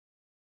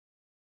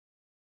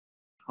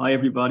Hi,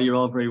 everybody. You're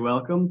all very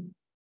welcome.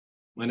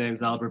 My name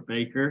is Albert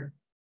Baker.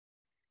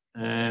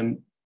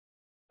 I'm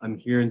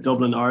here in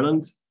Dublin,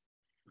 Ireland.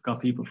 We've got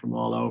people from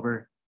all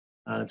over,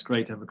 and it's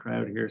great to have a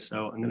crowd here.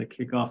 So I'm going to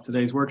kick off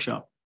today's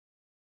workshop.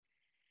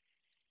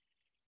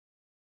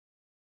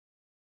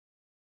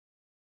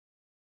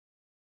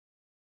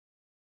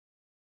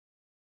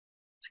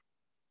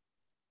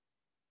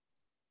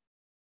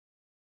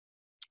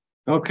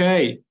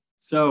 Okay,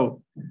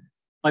 so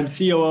I'm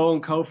COO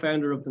and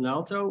co-founder of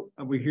Danalto,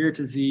 and we're here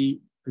to see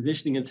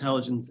positioning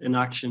intelligence in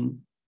action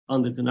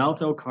on the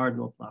Danalto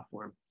Cardinal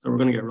platform. So we're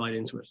going to get right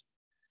into it.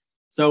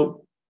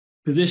 So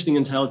positioning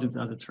intelligence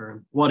as a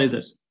term, what is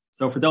it?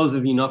 So for those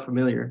of you not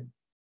familiar,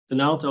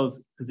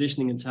 Danalto's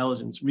positioning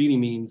intelligence really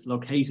means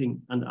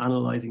locating and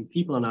analyzing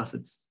people and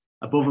assets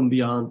above and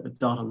beyond a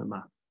dot on the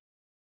map.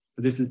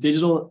 So this is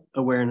digital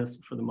awareness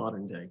for the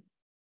modern day.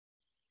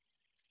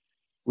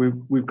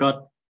 We've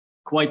got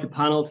quite the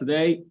panel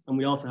today, and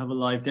we also have a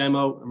live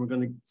demo, and we're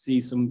going to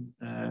see some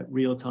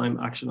real-time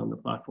action on the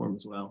platform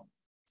as well.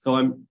 So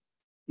I'm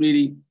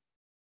really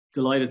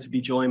delighted to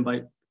be joined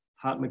by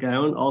Pat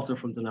McGowan, also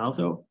from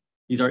Danalto.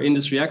 He's our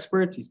industry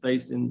expert. He's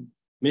based in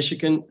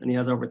Michigan, and he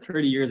has over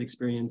 30 years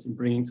experience in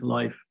bringing to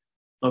life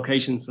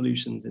location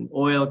solutions in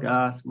oil,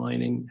 gas,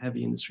 mining,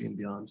 heavy industry, and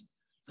beyond.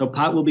 So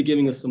Pat will be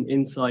giving us some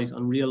insight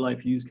on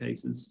real-life use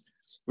cases.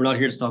 We're not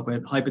here to talk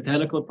about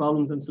hypothetical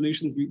problems and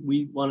solutions.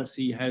 We want to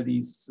see how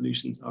these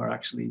solutions are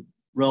actually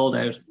rolled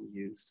out and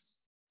used.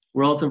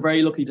 We're also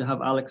very lucky to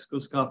have Alex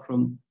Guskov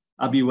from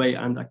Abeeway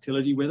and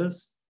Actility with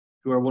us,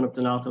 who are one of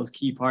Danalto's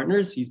key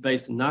partners. He's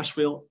based in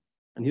Nashville,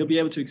 and he'll be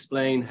able to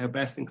explain how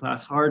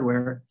best-in-class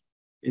hardware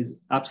is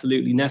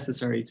absolutely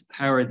necessary to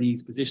power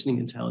these positioning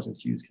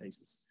intelligence use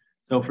cases.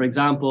 So for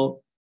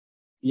example,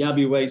 the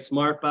Abeeway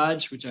Smart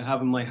Badge, which I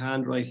have in my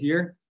hand right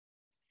here.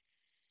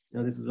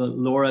 Now, this is a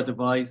LoRa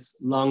device,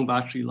 long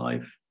battery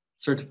life,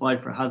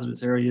 certified for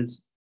hazardous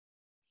areas.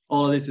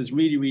 All of this is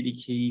really, really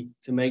key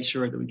to make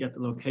sure that we get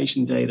the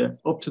location data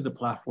up to the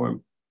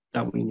platform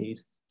that we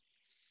need.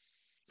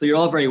 So you're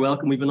all very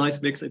welcome. We have a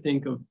nice mix, I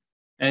think, of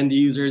end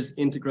users,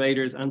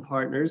 integrators, and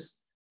partners.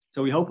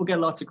 So we hope we'll get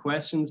lots of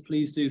questions.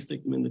 Please do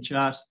stick them in the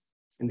chat,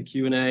 in the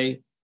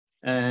Q&A,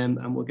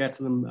 and we'll get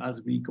to them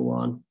as we go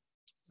on,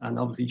 and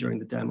obviously during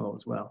the demo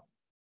as well.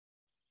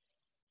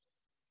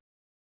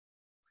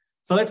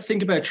 So let's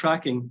think about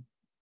tracking.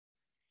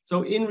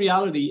 So in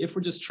reality, if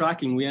we're just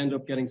tracking, we end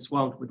up getting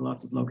swamped with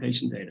lots of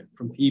location data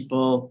from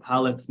people,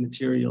 pallets,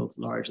 materials,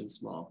 large and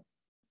small.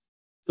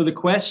 So the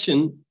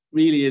question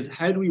really is,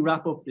 how do we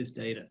wrap up this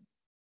data,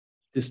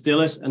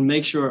 distill it, and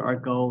make sure our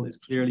goal is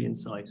clearly in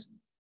sight?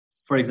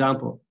 For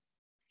example,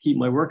 keep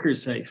my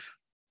workers safe,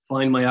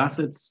 find my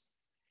assets,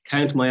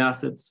 count my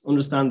assets,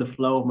 understand the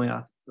flow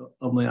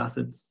of my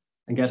assets,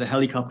 and get a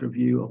helicopter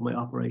view of my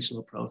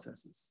operational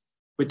processes,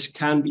 which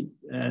can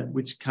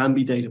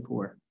be data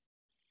poor.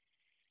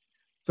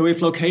 So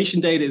if location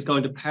data is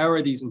going to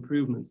power these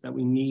improvements that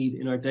we need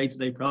in our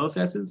day-to-day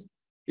processes,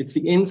 it's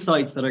the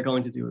insights that are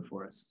going to do it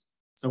for us.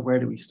 So where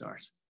do we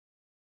start?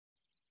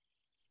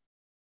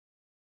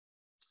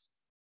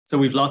 So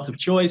we've lots of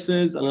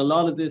choices, and a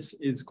lot of this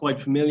is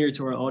quite familiar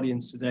to our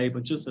audience today,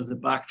 but just as a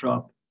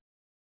backdrop,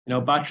 you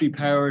know,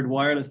 battery-powered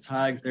wireless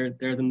tags, they're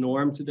the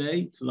norm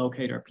today to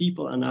locate our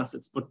people and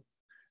assets. But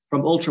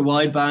from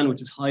ultra-wideband,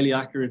 which is highly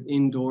accurate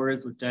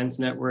indoors with dense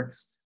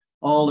networks,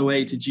 all the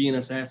way to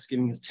GNSS,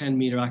 giving us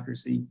 10-meter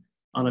accuracy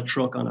on a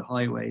truck on a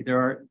highway, there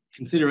are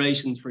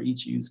considerations for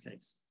each use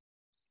case.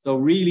 So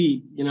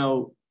really, you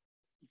know,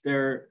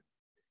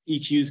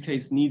 each use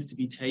case needs to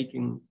be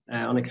taken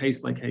on a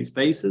case-by-case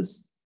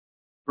basis,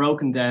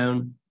 broken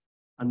down,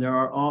 and there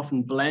are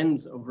often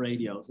blends of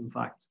radios, in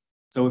fact.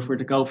 So if we're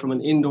to go from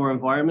an indoor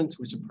environment,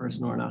 which a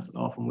person or an asset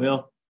often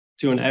will,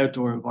 to an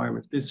outdoor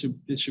environment, this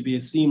should be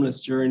a seamless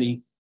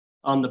journey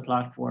on the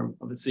platform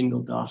of a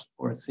single dot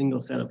or a single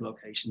set of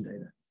location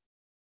data.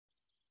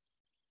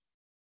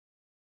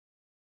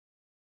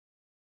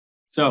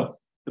 So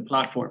the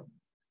platform.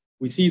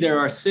 We see there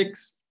are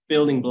 6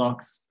 building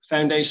blocks,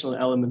 foundational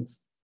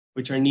elements,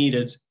 which are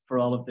needed for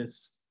all of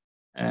this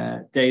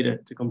data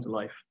to come to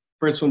life.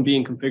 First one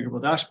being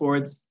configurable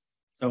dashboards.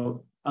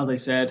 So as I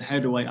said, how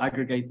do I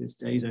aggregate this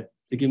data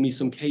to give me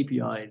some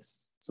KPIs,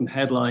 some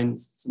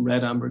headlines, some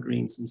red, amber,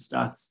 green, some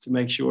stats to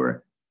make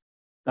sure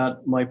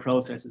that my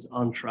process is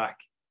on track.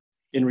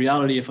 In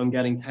reality, if I'm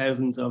getting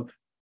thousands of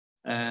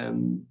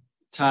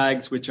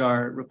tags which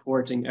are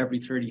reporting every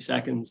 30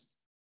 seconds,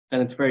 then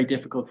it's very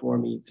difficult for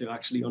me to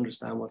actually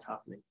understand what's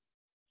happening.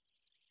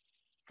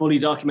 Fully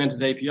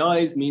documented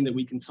APIs mean that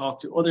we can talk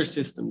to other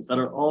systems that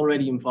are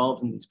already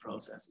involved in these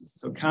processes.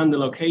 So can the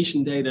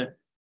location data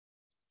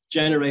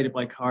generated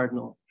by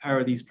Cardinal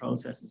power these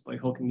processes by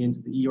hooking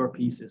into the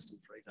ERP system,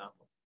 for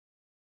example?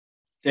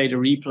 Data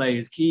replay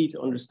is key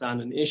to understand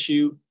an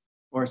issue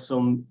or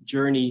some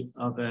journey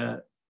of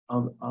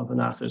an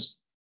asset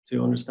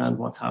to understand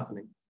what's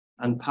happening.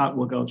 And Pat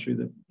will go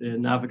through the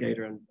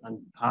Navigator and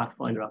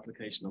Pathfinder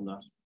application on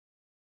that.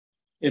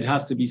 It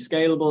has to be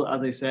scalable.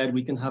 As I said,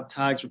 we can have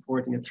tags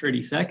reporting at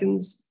 30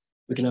 seconds.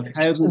 We can have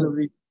thousands of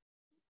these.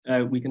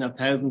 We can have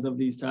thousands of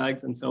these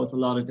tags, and so it's a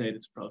lot of data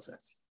to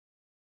process.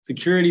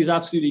 Security is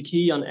absolutely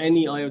key on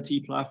any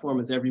IoT platform,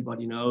 as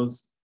everybody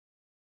knows.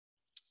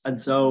 And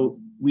so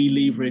we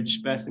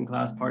leverage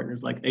best-in-class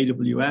partners like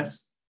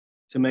AWS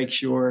to make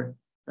sure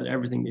that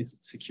everything is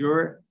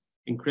secure,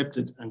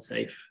 encrypted, and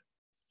safe.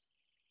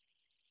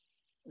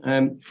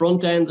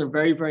 Front ends are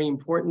very, very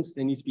important.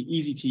 They need to be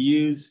easy to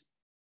use.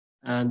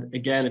 And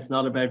again, it's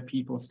not about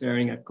people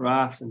staring at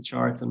graphs and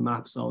charts and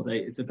maps all day.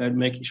 It's about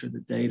making sure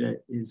the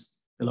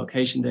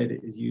location data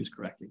is used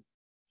correctly.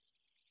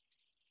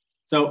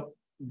 So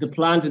the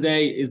plan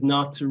today is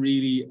not to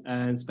really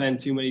spend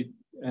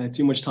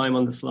too much time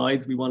on the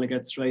slides. We want to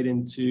get straight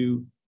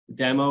into the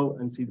demo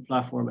and see the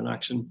platform in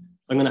action.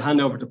 So I'm going to hand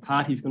over to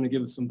Pat. He's going to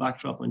give us some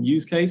backdrop on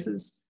use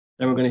cases.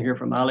 Then we're going to hear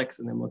from Alex,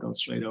 and then we'll go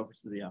straight over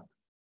to the app.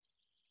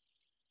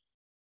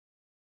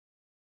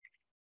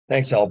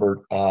 Thanks, Albert.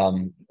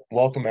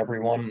 Welcome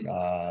everyone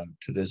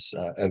to this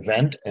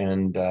event.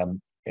 And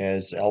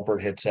as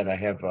Albert had said, I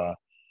have a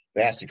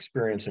vast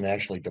experience in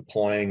actually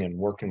deploying and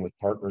working with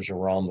partners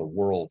around the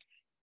world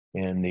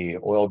in the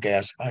oil,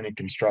 gas, mining,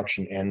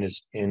 construction, and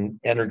in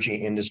energy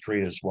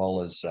industry, as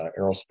well as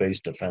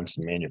aerospace, defense,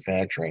 and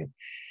manufacturing.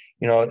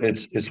 You know,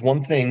 it's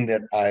one thing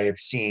that I have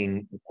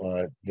seen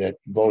that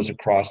goes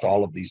across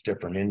all of these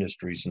different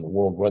industries in the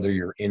world, whether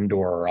you're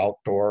indoor or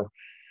outdoor.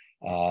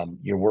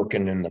 You're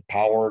working in the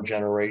power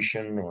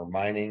generation or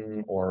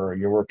mining, or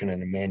you're working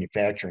in the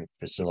manufacturing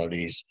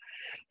facilities.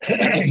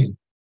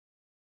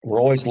 We're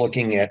always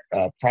looking at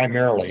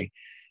primarily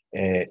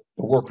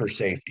worker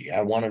safety.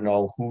 I want to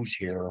know who's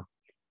here.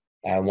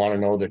 I want to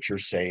know that you're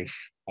safe.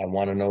 I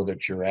want to know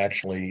that you're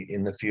actually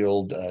in the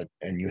field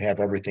and you have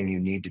everything you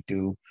need to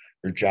do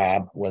your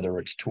job, whether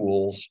it's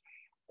tools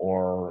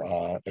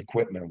or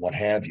equipment, what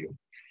have you.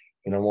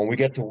 You know, when we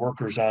get to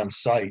workers on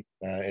site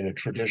in a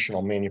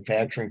traditional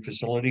manufacturing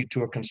facility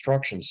to a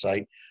construction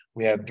site,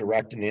 we have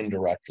direct and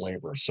indirect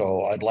labor.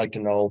 So I'd like to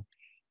know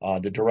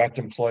the direct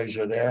employees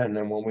are there. And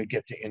then when we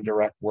get to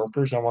indirect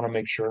workers, I want to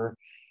make sure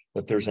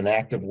that there's an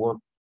active work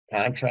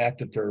contract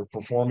that they're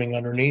performing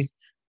underneath.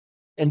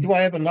 And do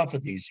I have enough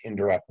of these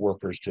indirect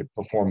workers to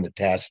perform the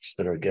tasks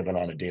that are given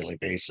on a daily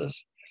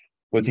basis?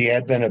 With the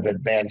advent of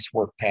advanced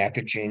work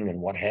packaging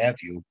and what have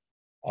you,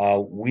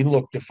 we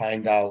look to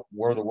find out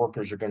where the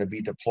workers are going to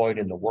be deployed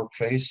in the work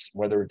phase,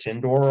 whether it's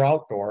indoor or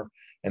outdoor,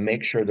 and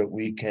make sure that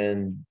we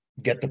can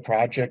get the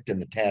project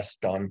and the task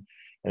done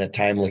in a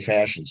timely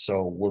fashion.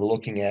 So we're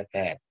looking at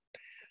that.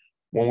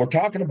 When we're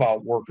talking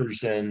about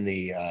workers in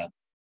the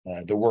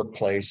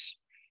workplace,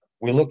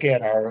 we look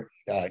at our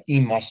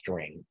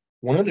e-mustering.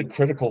 One of the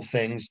critical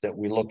things that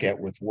we look at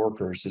with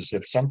workers is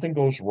if something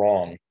goes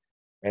wrong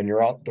and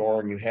you're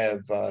outdoor and you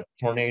have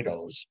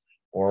tornadoes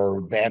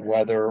or bad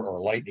weather or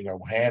lightning or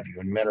what have you.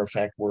 And matter of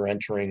fact, we're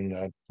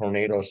entering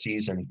tornado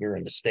season here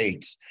in the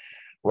States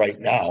right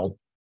now.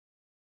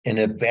 And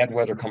if bad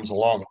weather comes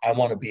along, I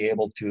want to be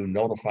able to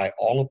notify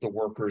all of the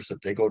workers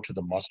that they go to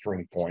the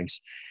mustering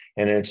points.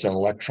 And it's an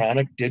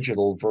electronic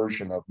digital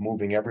version of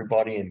moving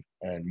everybody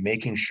and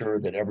making sure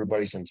that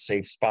everybody's in a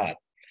safe spot.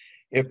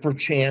 If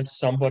perchance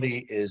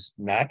somebody is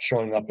not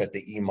showing up at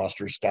the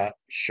e-muster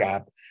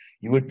shop,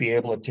 you would be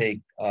able to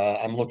take,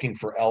 I'm looking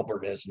for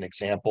Albert as an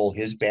example,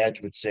 his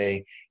badge would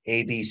say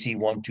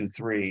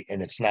ABC123,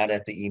 and it's not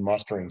at the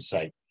e-mustering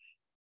site.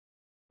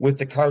 With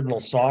the Cardinal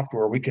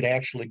software, we could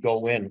actually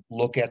go in,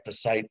 look at the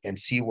site and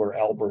see where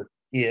Albert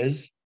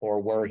is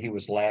or where he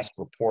was last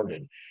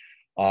reported.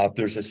 If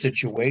there's a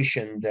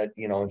situation that,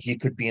 you know, he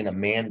could be in a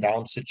man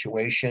down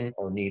situation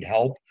or need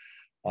help,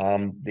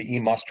 the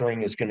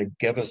e-mustering is going to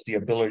give us the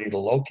ability to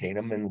locate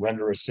them and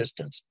render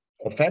assistance.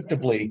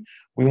 Effectively,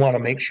 we want to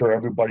make sure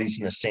everybody's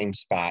in the same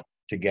spot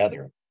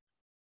together.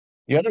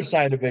 The other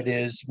side of it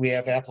is we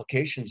have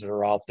applications that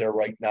are out there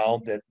right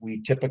now that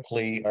we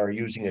typically are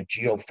using a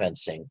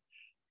geofencing.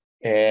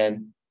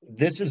 And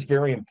this is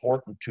very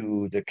important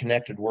to the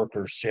connected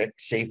worker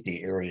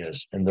safety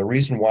areas. And the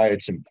reason why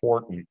it's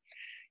important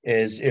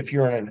is if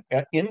you're in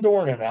an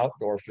indoor and an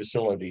outdoor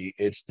facility,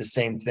 it's the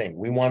same thing.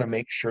 We want to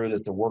make sure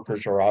that the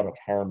workers are out of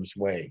harm's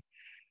way.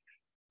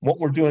 What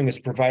we're doing is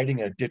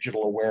providing a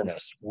digital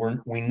awareness.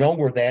 We know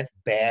where that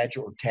badge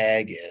or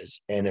tag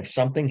is. And if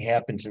something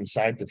happens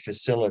inside the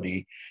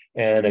facility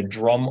and a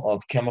drum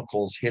of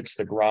chemicals hits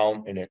the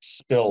ground and it's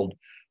spilled,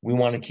 we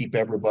want to keep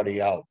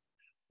everybody out.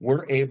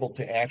 We're able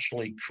to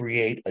actually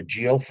create a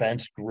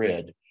geofence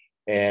grid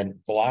and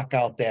block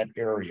out that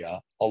area,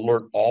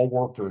 alert all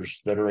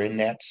workers that are in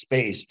that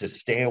space to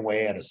stay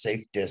away at a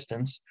safe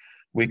distance.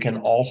 We can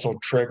also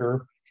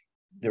trigger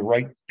the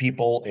right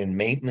people in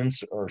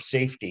maintenance or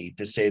safety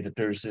to say that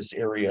there's this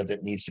area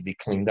that needs to be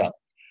cleaned up.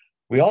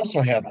 We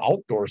also have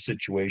outdoor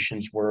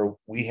situations where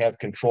we have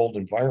controlled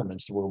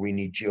environments where we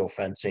need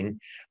geofencing.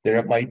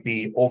 There might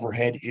be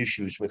overhead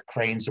issues with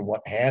cranes and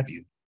what have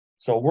you.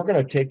 So we're going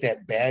to take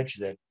that badge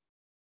that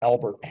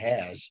Albert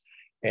has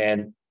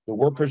and The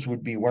workers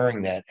would be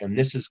wearing that, and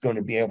this is going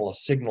to be able to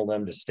signal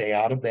them to stay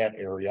out of that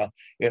area.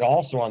 It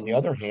also, on the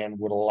other hand,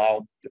 would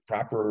allow the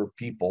proper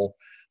people,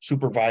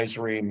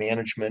 supervisory,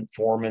 management,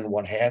 foreman,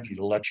 what have you,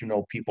 to let you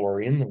know people are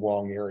in the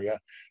wrong area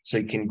so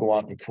you can go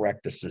out and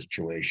correct the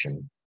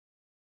situation.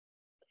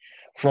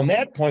 From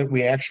that point,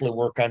 we actually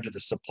work onto the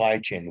supply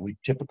chain. We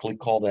typically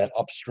call that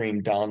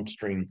upstream,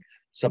 downstream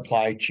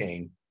supply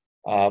chain.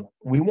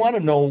 We want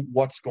to know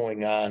what's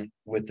going on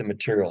with the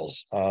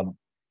materials.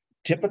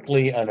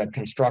 Typically on a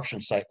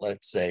construction site,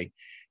 let's say,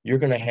 you're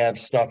going to have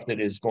stuff that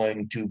is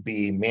going to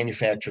be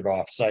manufactured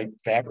off-site,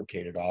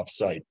 fabricated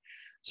off-site.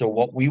 So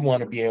what we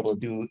want to be able to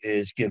do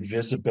is give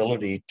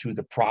visibility to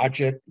the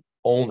project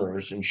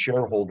owners and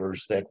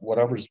shareholders that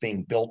whatever's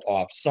being built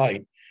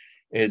off-site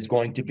is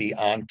going to be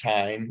on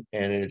time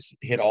and it's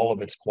hit all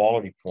of its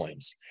quality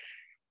points.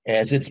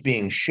 As it's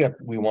being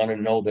shipped, we want to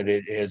know that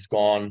it has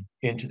gone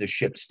into the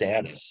ship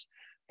status.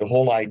 The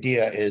whole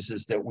idea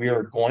is that we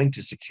are going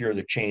to secure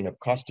the chain of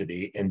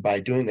custody. And by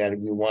doing that,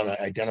 we want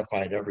to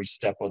identify it every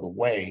step of the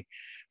way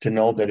to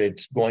know that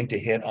it's going to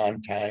hit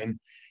on time.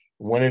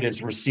 When it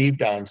is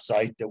received on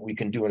site, that we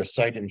can do a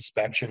site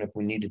inspection if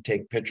we need to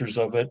take pictures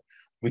of it.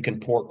 We can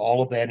port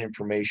all of that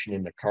information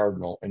into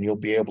Cardinal, and you'll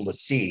be able to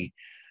see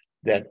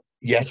that,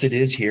 yes, it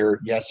is here.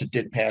 Yes, it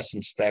did pass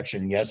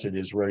inspection. Yes, it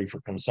is ready for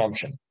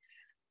consumption.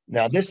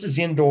 Now, this is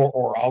indoor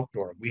or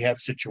outdoor. We have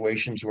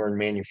situations where in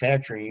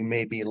manufacturing, you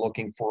may be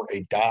looking for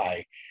a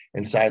die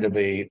inside of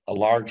a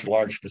large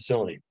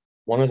facility.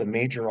 One of the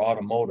major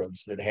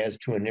automotives that has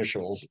two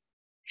initials,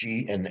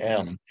 G and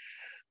M,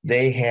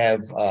 they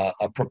have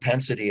a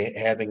propensity of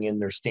having in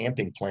their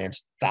stamping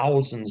plants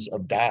thousands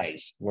of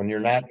dies. When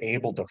you're not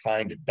able to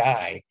find a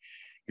die,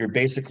 you're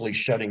basically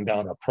shutting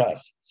down a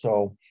press.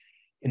 So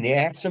in the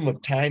axiom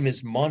of time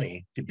is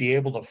money, to be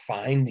able to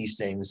find these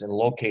things and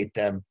locate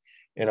them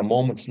in a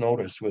moment's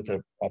notice with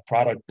a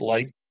product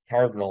like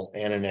Cardinal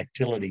and an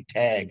Actility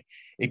tag,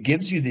 it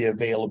gives you the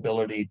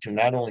availability to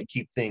not only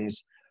keep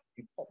things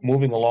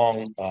moving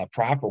along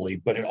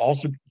properly, but it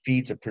also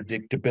feeds a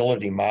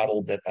predictability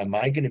model that am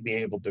I going to be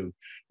able to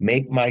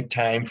make my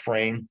time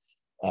frame,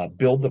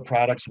 build the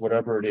products,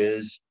 whatever it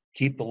is,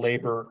 keep the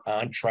labor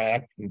on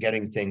track and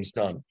getting things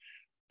done.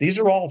 These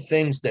are all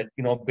things that,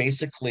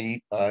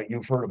 basically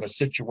you've heard of a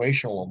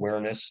situational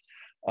awareness.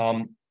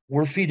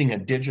 We're feeding a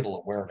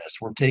digital awareness.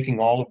 We're taking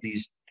all of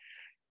these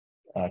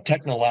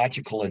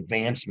technological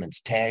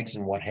advancements, tags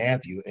and what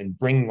have you, and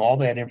bringing all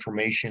that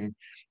information,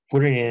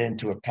 putting it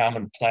into a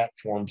common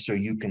platform so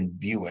you can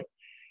view it.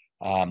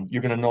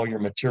 You're going to know your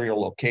material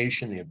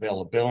location, the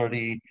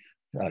availability,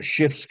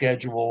 shift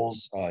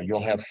schedules. You'll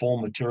have full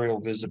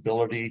material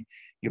visibility.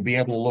 You'll be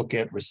able to look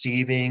at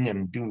receiving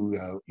and do,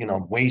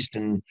 waste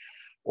and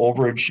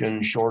overage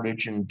and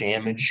shortage and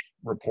damage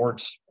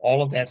reports.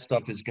 All of that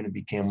stuff is going to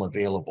become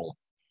available.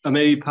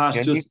 Maybe,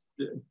 Pat,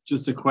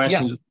 just a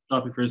question, yeah. Just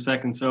stop you for a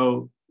second.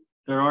 So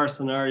there are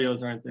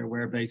scenarios, aren't there,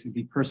 where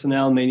basically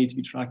personnel may need to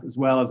be tracked as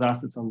well as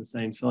assets on the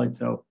same site.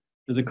 So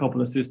there's a couple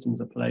of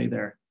systems at play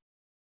there,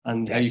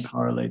 and yes, how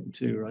you correlate the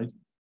two, right?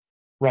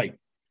 Right.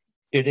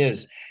 It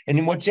is.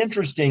 And what's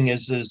interesting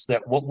is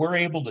that what we're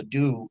able to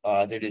do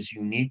that is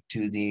unique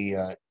to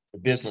the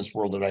business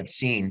world that I've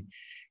seen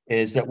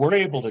is that we're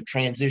able to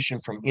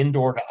transition from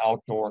indoor to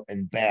outdoor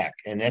and back.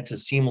 And that's a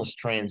seamless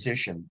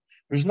transition.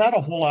 There's not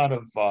a whole lot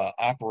of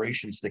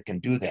operations that can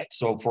do that.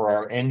 So for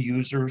our end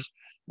users,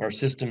 our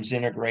systems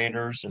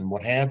integrators and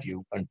what have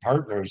you, and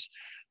partners,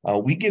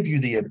 we give you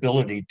the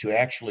ability to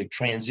actually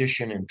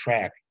transition and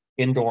track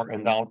indoor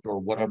and outdoor,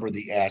 whatever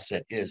the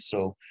asset is.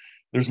 So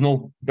there's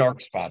no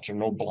dark spots or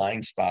no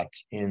blind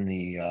spots in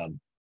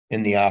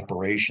the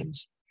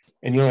operations.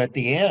 And, at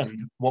the end,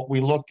 what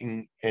we're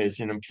looking is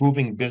in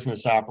improving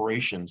business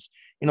operations.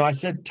 I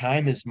said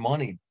time is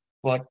money,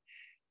 but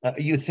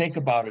you think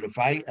about it. If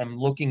I am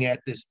looking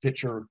at this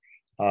picture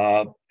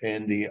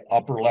in the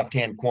upper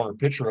left-hand corner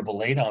picture of a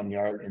laydown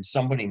yard and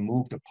somebody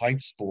moved a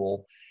pipe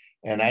spool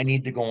and I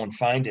need to go and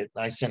find it,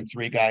 and I send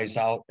 3 guys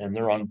out and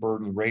their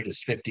unburdened rate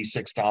is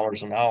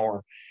 $56 an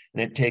hour,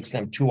 and it takes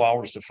them 2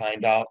 hours to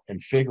find out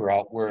and figure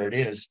out where it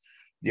is.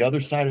 The other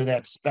side of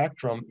that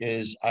spectrum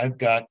is I've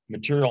got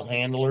material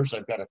handlers,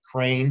 I've got a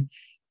crane,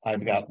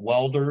 I've got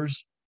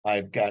welders,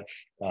 I've got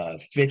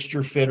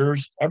fixture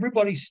fitters,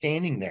 everybody's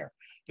standing there.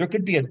 There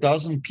could be a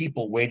dozen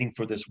people waiting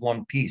for this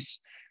one piece.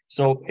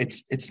 So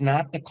it's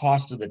not the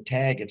cost of the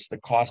tag, it's the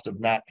cost of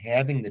not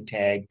having the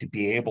tag to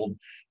be able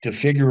to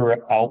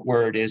figure out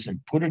where it is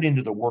and put it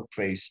into the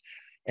workface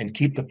and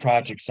keep the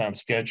projects on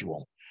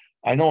schedule.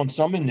 I know in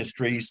some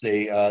industries,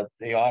 they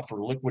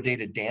offer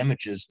liquidated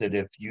damages that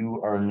if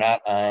you are not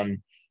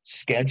on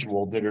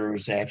schedule, that there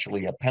is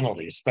actually a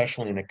penalty,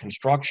 especially in a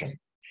construction.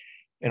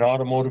 In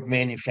automotive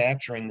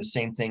manufacturing, the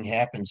same thing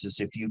happens is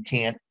if you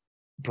can't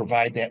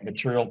provide that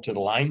material to the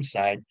line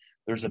side,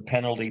 there's a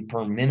penalty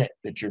per minute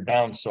that you're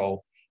down.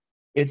 So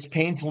it's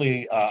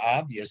painfully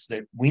obvious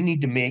that we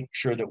need to make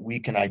sure that we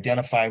can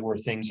identify where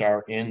things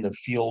are in the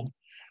field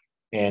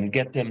and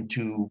get them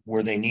to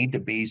where they need to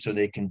be so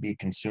they can be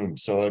consumed.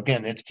 So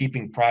again, it's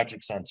keeping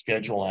projects on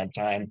schedule, on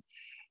time.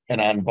 and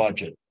on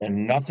budget.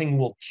 And nothing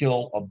will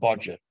kill a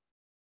budget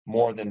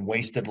more than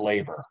wasted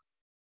labor.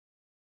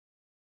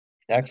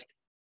 Next.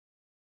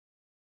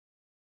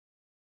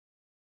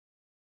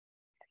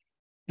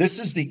 This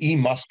is the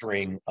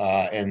e-mustering,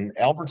 and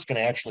Albert's going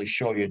to actually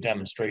show you a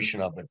demonstration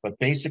of it. But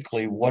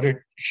basically what it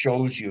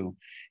shows you,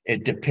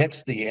 it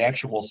depicts the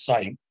actual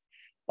site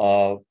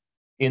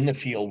in the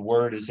field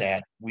where it is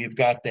at. We've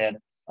got that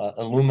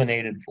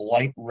illuminated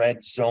light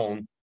red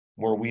zone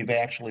where we've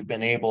actually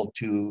been able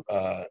to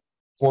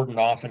cordon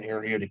off an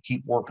area to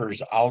keep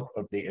workers out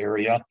of the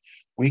area.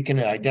 We can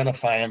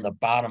identify on the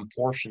bottom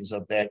portions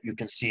of that, you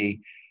can see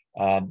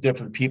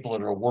different people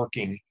that are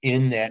working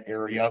in that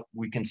area.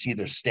 We can see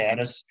their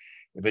status.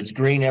 If it's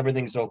green,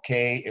 everything's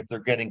okay. If they're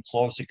getting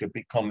close, it could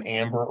become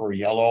amber or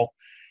yellow.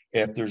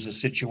 If there's a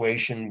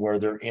situation where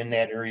they're in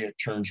that area, it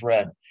turns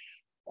red.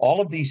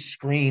 All of these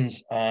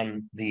screens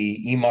on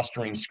the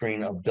e-mustering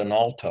screen of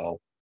Danalto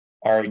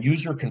are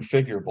user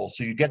configurable.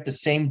 So you get the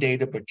same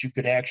data, but you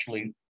could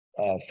actually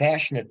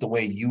fashion it the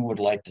way you would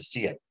like to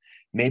see it.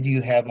 Maybe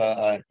you have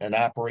an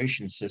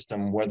operation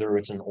system, whether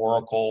it's an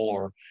Oracle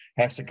or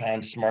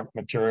Hexacon Smart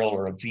Material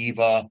or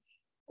Aviva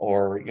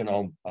or, you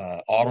know,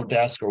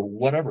 Autodesk or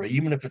whatever.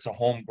 Even if it's a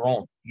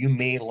homegrown, you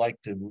may like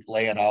to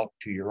lay it out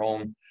to your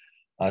own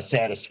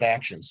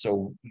satisfaction.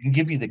 So we can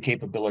give you the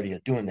capability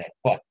of doing that.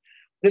 But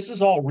this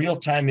is all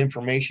real-time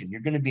information.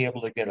 You're going to be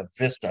able to get a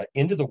vista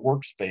into the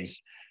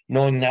workspace,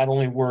 knowing not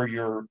only where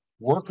your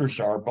workers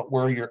are, but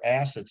where your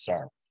assets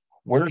are.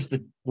 Where's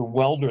the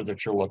welder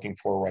that you're looking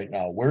for right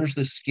now? Where's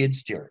the skid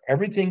steer?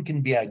 Everything can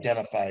be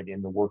identified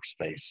in the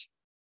workspace.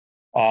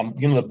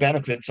 You know, the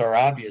benefits are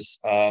obvious.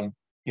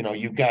 You know,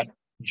 you've got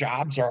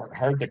jobs are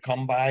hard to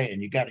come by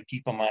and you got to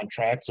keep them on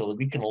track so that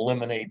we can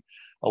eliminate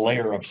a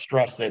layer of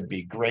stress. That'd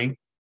be great.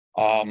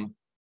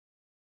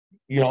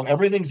 You know,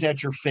 everything's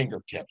at your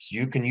fingertips.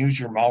 You can use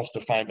your mouse to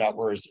find out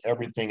where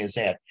everything is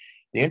at.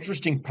 The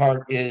interesting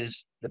part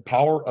is the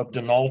power of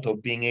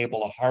Danalto being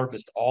able to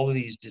harvest all of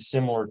these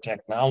dissimilar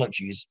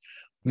technologies.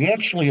 We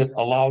actually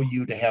allow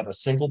you to have a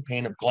single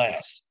pane of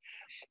glass.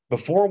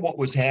 Before, what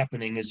was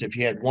happening is if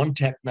you had one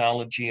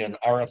technology, an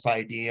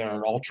RFID or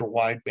an ultra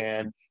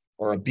wideband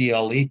or a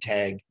BLE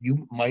tag,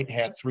 you might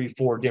have 3,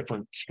 4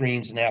 different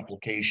screens and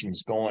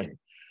applications going.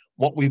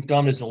 What we've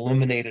done is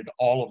eliminated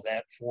all of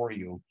that for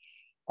you.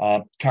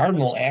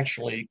 Cardinal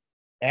actually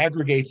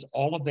aggregates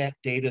all of that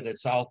data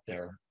that's out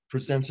there,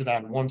 presents it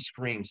on one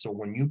screen. So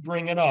when you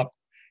bring it up,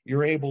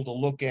 you're able to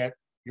look at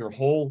your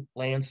whole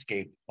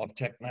landscape of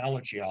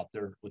technology out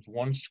there with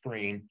one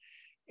screen.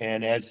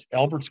 And as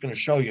Albert's going to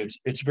show you,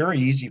 it's very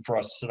easy for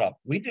us to set up.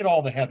 We did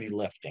all the heavy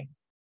lifting.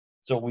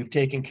 So we've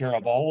taken care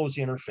of all those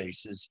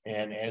interfaces.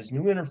 And as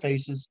new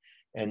interfaces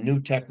and new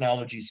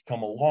technologies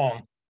come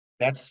along,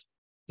 that's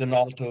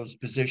Danalto's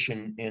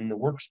position in the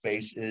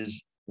workspace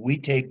is we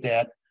take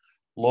that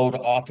load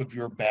off of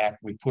your back,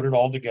 we put it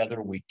all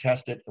together, we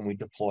test it, and we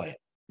deploy it.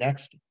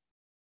 Next.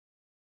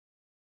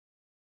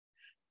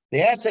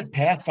 The Asset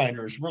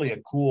Pathfinder is really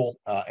a cool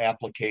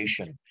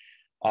application.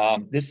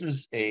 This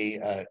is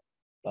a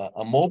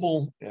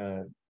mobile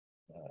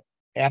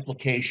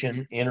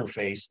application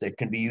interface that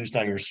can be used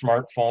on your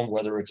smartphone,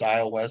 whether it's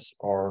iOS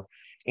or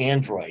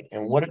Android.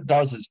 And what it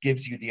does is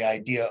gives you the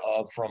idea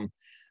of from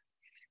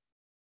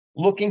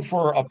looking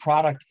for a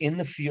product in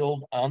the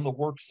field on the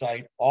work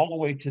site all the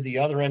way to the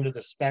other end of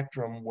the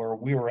spectrum where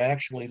we were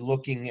actually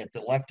looking at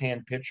the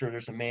left-hand picture,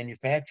 there's a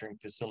manufacturing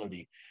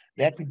facility.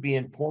 That could be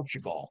in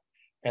Portugal.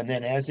 And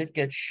then as it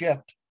gets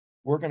shipped,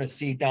 we're going to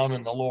see down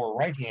in the lower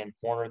right-hand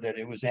corner that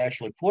it was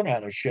actually put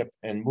on a ship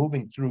and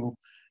moving through,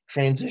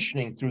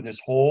 transitioning through this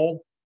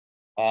whole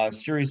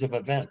series of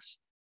events.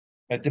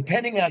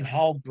 Depending on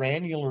how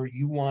granular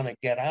you want to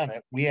get on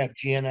it, we have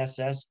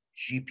GNSS,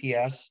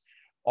 GPS,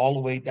 all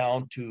the way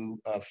down to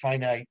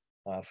finite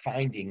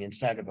finding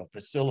inside of a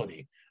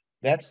facility.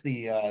 That's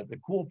the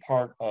cool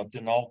part of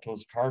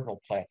Danalto's Cardinal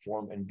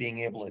platform and being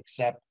able to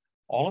accept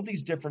all of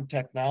these different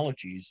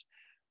technologies,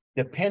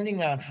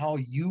 depending on how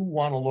you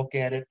want to look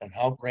at it and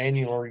how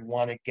granular you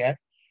want to get,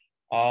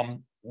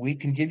 we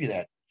can give you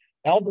that.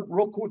 Albert,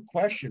 real quick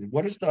question.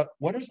 What is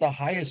the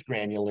highest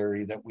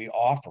granularity that we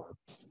offer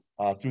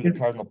through the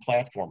Cardinal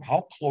platform?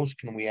 How close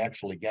can we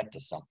actually get to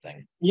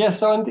something? Yeah,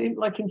 so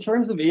in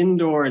terms of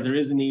indoor, there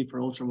is a need for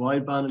ultra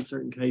wideband in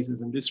certain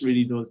cases, and this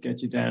really does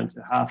get you down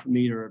to 0.5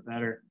 meter or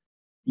better.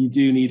 You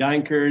do need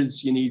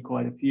anchors, you need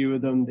quite a few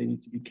of them, they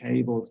need to be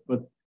cabled,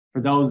 but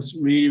for those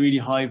really, really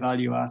high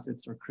value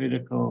assets or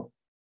critical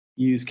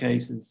use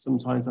cases,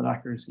 sometimes that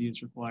accuracy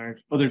is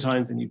required. Other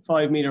times they need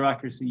 5 meter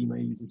accuracy, you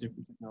may use a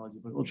different technology,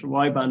 but ultra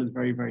wideband is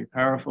very, very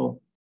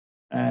powerful.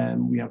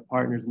 We have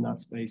partners in that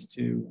space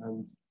too,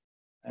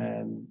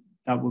 and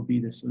that would be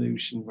the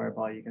solution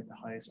whereby you get the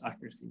highest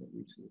accuracy that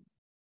we've seen.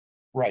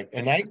 Right,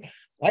 and I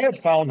have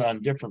found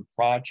on different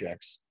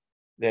projects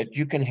that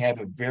you can have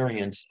a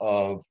variance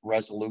of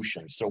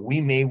resolution. So we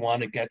may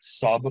want to get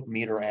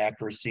sub-meter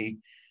accuracy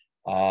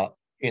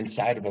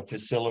inside of a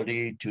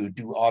facility to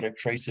do audit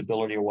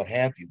traceability or what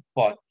have you.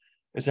 But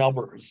as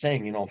Albert was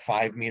saying,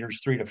 5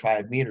 meters, 3 to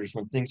 5 meters,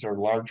 when things are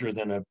larger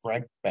than a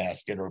bread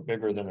basket or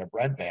bigger than a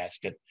bread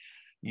basket,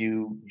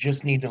 you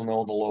just need to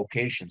know the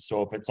location.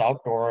 So if it's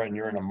outdoor and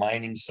you're in a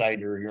mining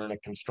site or you're in a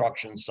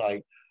construction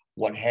site,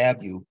 what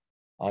have you,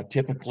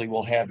 typically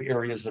we'll have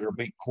areas that are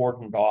being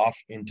cordoned off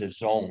into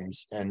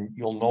zones, and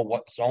you'll know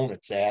what zone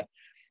it's at.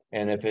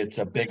 And if it's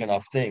a big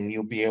enough thing,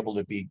 you'll be able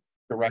to be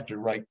directed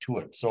right to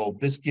it. So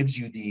this gives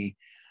you the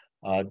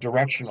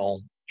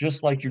directional,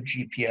 just like your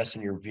GPS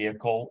in your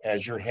vehicle,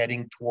 as you're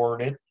heading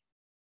toward it.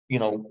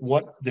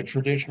 What the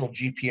traditional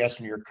GPS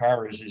in your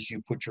car is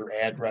you put your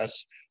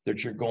address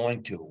that you're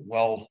going to.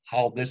 Well,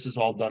 how this is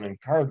all done in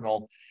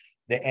Cardinal,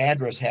 the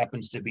address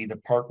happens to be the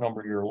part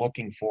number you're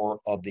looking for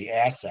of the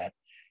asset.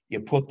 You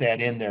put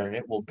that in there and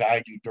it will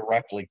guide you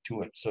directly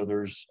to it. So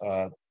there's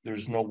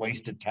no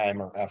wasted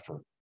time or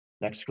effort.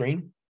 Next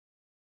screen.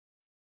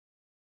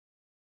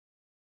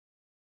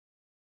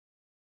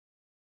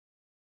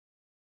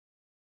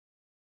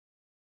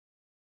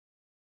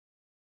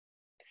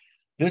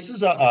 This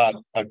is a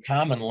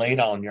common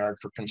laydown yard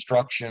for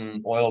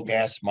construction, oil,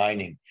 gas,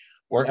 mining,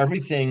 where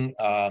everything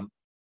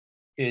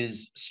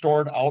is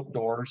stored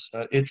outdoors.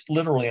 It's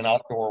literally an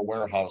outdoor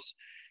warehouse.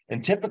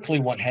 And typically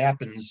what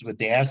happens with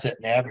the Asset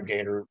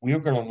Navigator, we're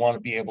going to want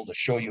to be able to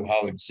show you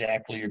how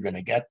exactly you're going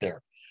to get there.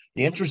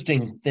 The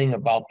interesting thing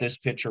about this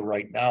picture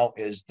right now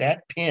is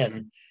that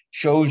pin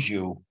shows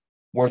you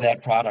where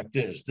that product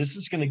is. This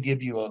is going to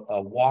give you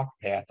a walk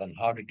path on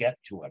how to get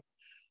to it.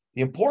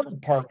 The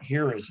important part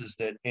here is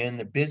that in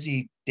the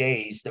busy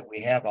days that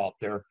we have out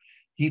there,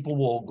 people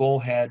will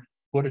go ahead,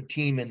 put a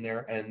team in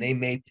there, and they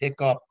may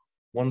pick up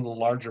one of the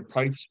larger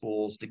pipe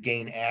spools to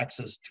gain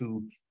access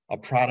to a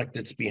product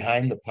that's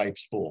behind the pipe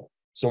spool.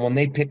 So when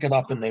they pick it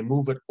up and they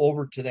move it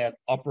over to that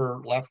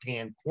upper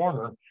left-hand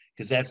corner,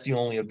 because that's the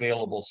only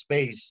available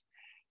space,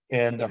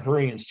 and the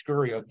hurry and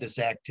scurry of this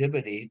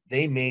activity,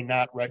 they may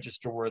not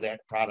register where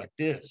that product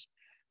is.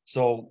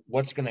 So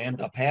what's going to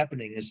end up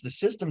happening is the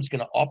system's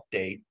going to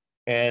update.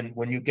 And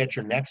when you get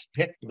your next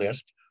pick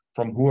list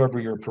from whoever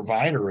your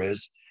provider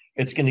is,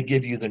 it's going to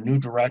give you the new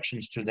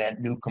directions to that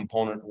new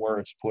component where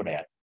it's put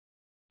at.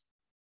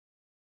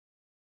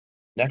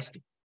 Next.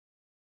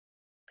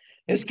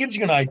 This gives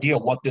you an idea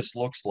of what this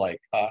looks like.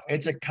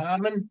 It's a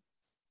common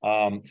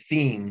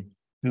theme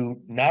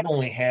to not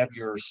only have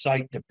your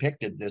site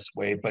depicted this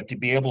way, but to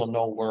be able to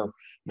know where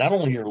not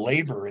only your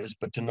labor is,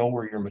 but to know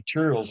where your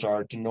materials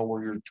are, to know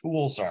where your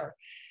tools are.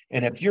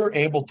 And if you're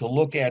able to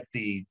look at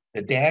the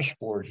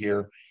dashboard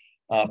here,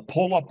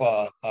 pull up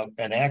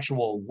an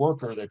actual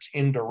worker that's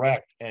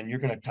indirect, and you're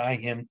going to tie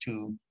him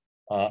to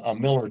a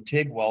Miller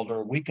TIG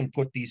welder, we can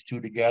put these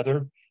two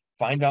together,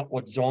 find out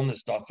what zone the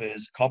stuff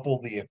is,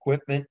 couple the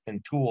equipment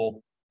and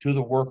tool to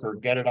the worker,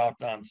 get it out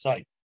on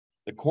site.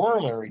 The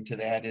corollary to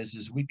that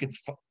is we could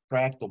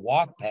track the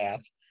walk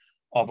path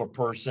of a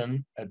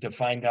person to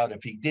find out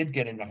if he did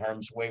get into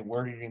harm's way,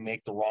 where did he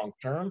make the wrong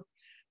turn?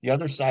 The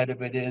other side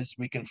of it is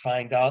we can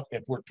find out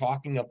if we're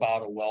talking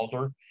about a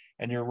welder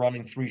and you're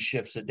running 3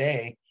 shifts a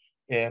day,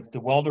 if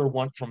the welder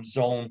went from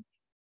zone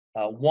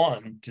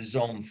 1 to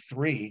zone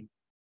 3,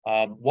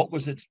 what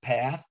was its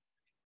path?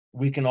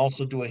 We can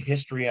also do a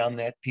history on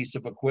that piece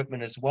of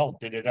equipment as well.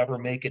 Did it ever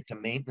make it to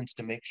maintenance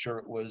to make sure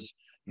it was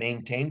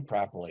maintained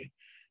properly?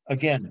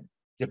 Again,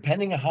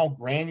 depending on how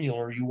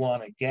granular you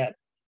want to get,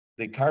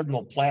 the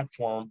Cardinal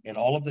platform and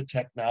all of the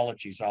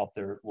technologies out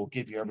there will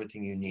give you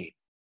everything you need.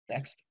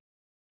 Next.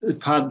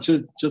 Pat,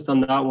 just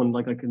on that one,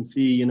 like I can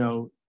see,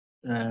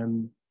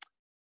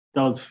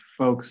 those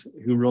folks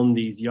who run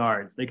these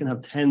yards, they can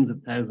have tens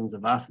of thousands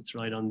of assets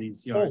right on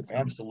these yards. Oh,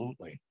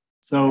 absolutely.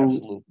 So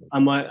absolutely.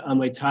 Am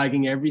I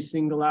tagging every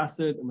single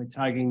asset? Am I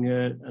tagging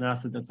an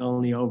asset that's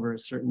only over a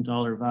certain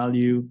dollar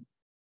value?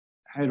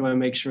 How do I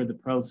make sure the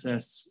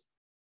process,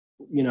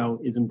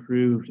 is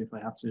improved if I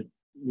have to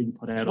really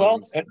put out all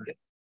these?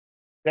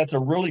 That's a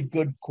really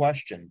good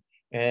question.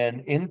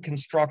 And in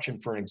construction,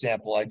 for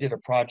example, I did a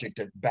project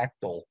at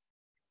Bechtel,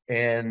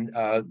 and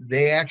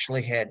they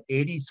actually had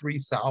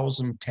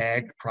 83,000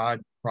 tagged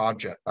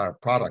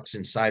products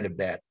inside of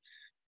that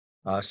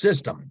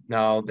system.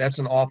 Now, that's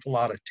an awful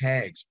lot of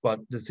tags, but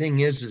the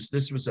thing is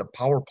this was a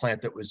power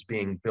plant that was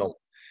being built,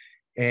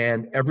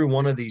 and every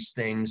one of these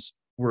things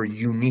were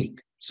unique.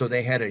 So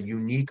they had a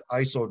unique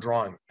ISO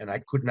drawing, and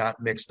I could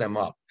not mix them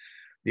up.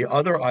 The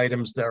other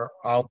items that are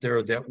out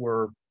there that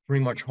were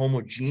pretty much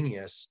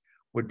homogeneous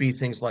would be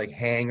things like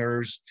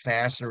hangers,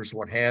 fasteners,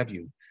 what have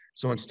you.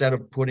 So instead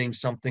of putting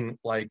something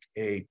like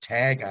a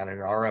tag on an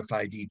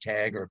RFID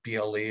tag or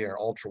PLE or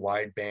ultra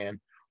wideband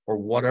or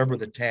whatever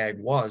the tag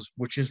was,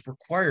 which is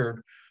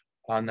required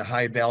on the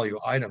high value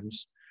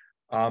items,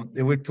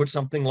 it would put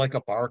something like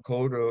a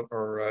barcode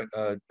or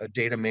a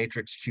data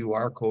matrix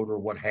QR code or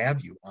what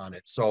have you on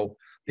it. So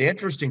the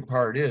interesting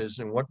part is,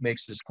 and what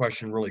makes this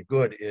question really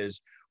good is,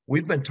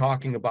 we've been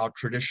talking about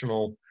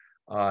traditional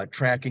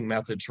tracking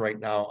methods right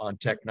now on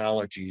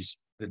technologies,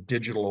 the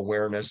digital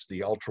awareness,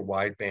 the ultra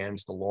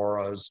widebands, the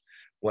LoRa's,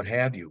 what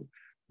have you.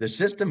 The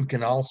system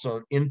can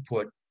also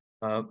input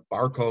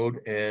barcode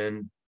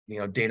and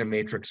data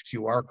matrix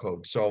QR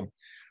code. So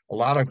a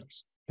lot of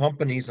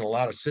companies and a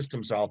lot of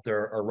systems out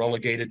there are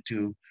relegated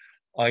to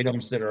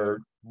items that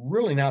are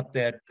really not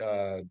that,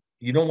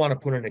 you don't want to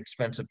put an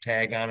expensive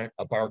tag on it.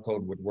 A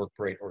barcode would work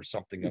great, or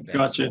something of that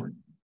Gotcha. sort.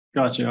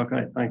 Gotcha.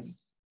 Okay, thanks.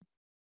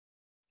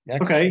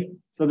 Next. Okay,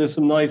 so there's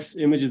some nice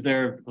images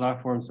there of the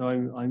platform. So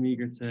I'm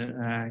eager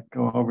to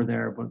go over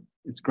there, but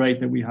it's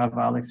great that we have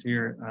Alex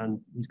here, and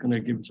he's going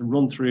to give us a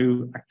run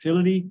through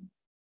Actility,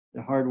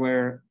 the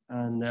hardware,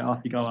 and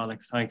off you go,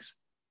 Alex. Thanks.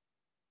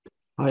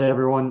 Hi,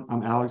 everyone.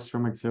 I'm Alex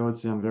from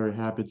Actility. I'm very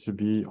happy to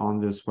be on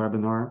this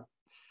webinar.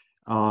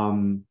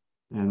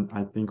 And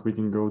I think we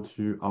can go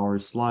to our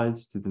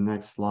slides, to the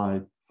next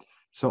slide.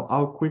 So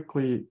I'll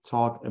quickly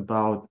talk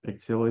about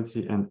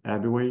Actility and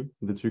Abeeway,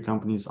 the two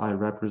companies I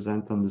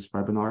represent on this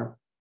webinar.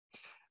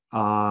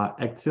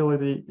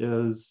 Actility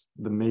is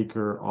the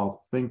maker of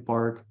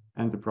ThinkPark,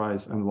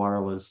 Enterprise, and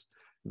Wireless,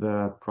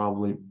 the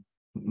probably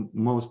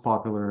most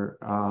popular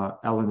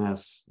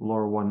LNS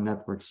LoRaWAN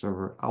network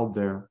server out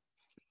there.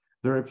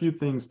 There are a few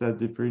things that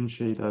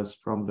differentiate us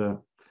from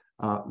the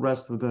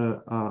rest of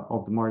the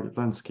market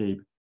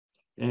landscape,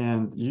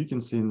 and you can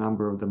see a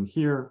number of them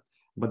here.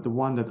 But the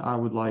one that I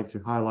would like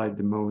to highlight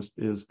the most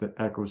is the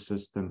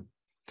ecosystem.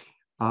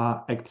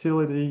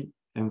 Actility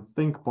and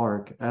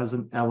ThinkPark as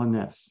an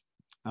LNS.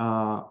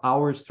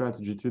 Our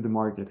strategy to the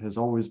market has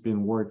always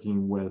been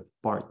working with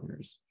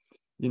partners.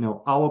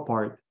 Our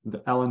part, the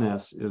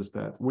LNS, is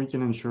that we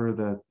can ensure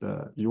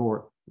that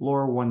your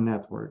LoRaWAN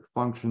network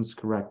functions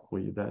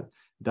correctly, that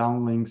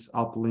downlinks,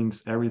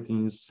 uplinks,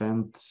 everything is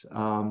sent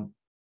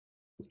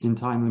in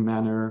timely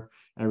manner,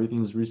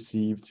 everything is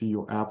received to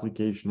your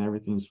application,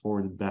 everything is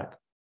forwarded back.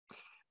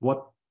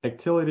 What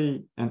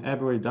Actility and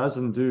Abeeway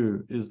doesn't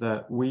do is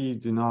that we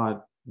do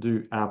not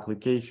do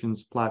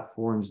applications,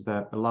 platforms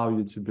that allow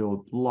you to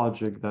build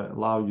logic, that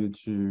allow you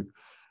to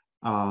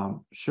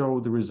show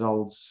the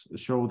results,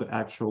 show the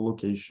actual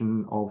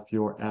location of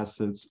your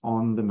assets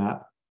on the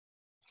map.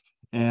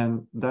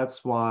 And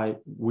that's why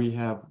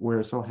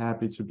we're so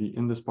happy to be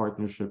in this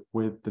partnership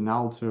with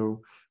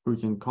Danalto, who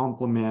can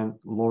complement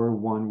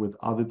LoRaWAN with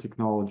other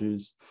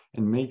technologies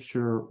and make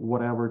sure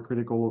whatever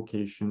critical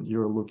location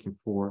you're looking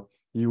for,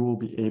 you will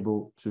be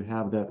able to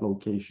have that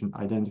location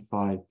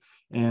identified,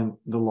 and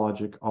the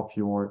logic of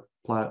your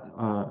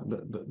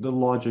the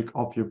logic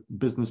of your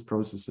business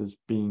processes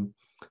being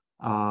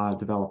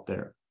developed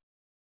there.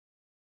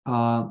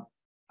 I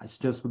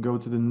suggest we go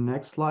to the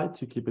next slide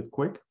to keep it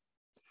quick.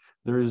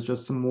 There is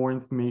just some more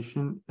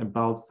information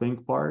about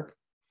ThinkPark.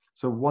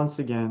 So once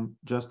again,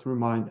 just to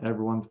remind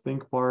everyone,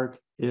 ThinkPark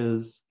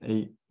is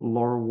a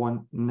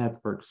LoRaWAN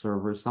network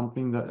server,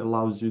 something that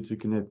allows you to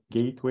connect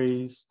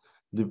gateways,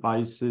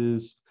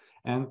 devices,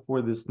 and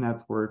for this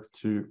network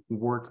to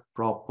work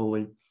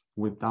properly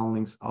with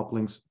downlinks,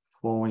 uplinks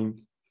flowing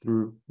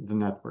through the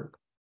network.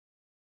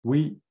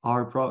 We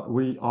are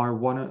probably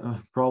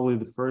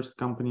the first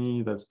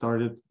company that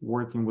started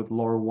working with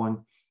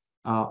LoRaWAN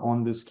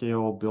on this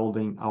scale,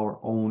 building our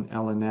own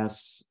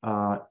LNS,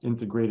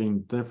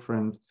 integrating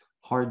different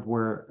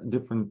hardware,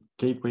 different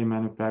gateway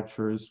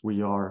manufacturers.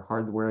 We are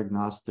hardware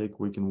agnostic.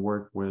 We can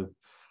work with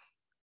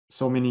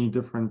so many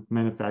different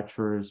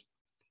manufacturers,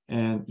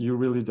 and you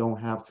really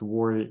don't have to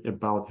worry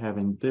about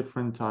having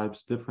different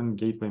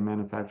gateway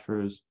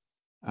manufacturers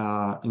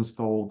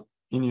installed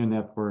in your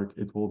network.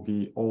 It will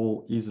be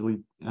all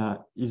easily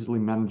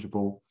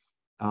manageable,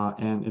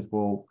 and it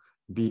will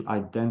be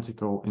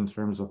identical in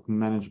terms of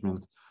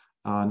management,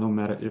 no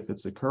matter if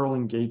it's a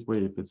curling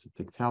gateway, if it's a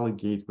Tiktaalik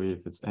gateway,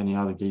 if it's any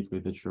other gateway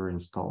that you're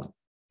installing.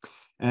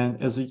 And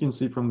as you can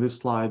see from this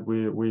slide,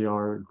 we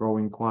are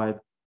growing quite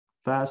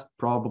fast.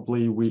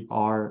 Probably we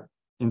are,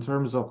 in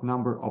terms of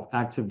number of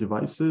active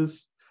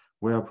devices,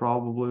 we are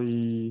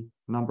probably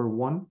number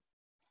one.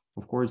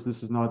 Of course,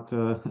 this is not,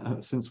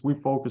 since we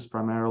focus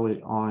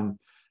primarily on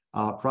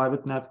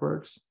private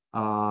networks,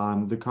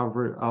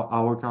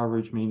 our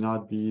coverage may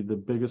not be the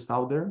biggest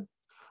out there,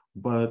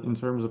 but in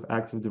terms of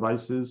active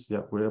devices,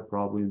 yeah, we're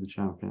probably the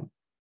champion.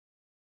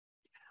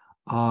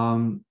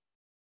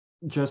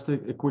 Just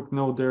a quick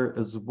note there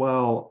as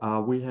well,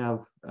 we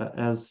have,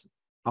 as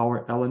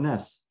our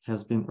LNS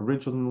has been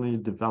originally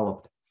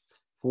developed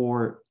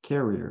for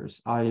carriers,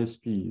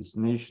 ISPs,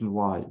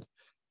 nationwide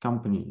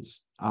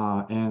companies,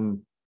 and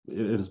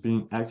it is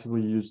being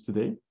actively used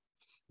today.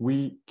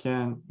 We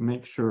can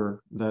make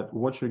sure that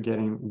what you're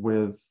getting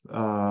with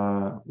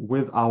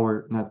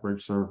our network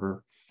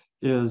server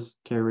is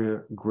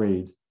carrier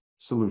grade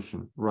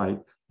solution, right?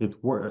 The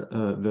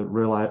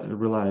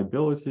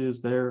reliability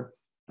is there.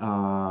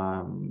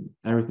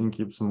 Everything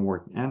keeps on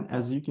working. And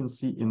as you can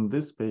see in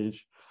this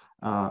page,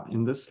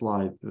 in this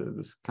slide,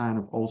 this kind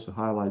of also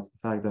highlights the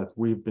fact that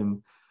we've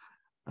been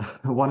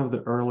one of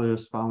the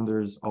earliest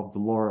founders of the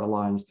LoRa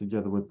Alliance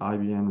together with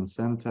IBM and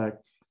Semtech.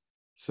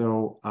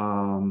 So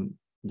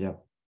yeah,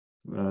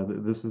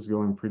 this is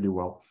going pretty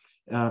well.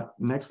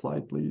 Next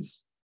slide, please.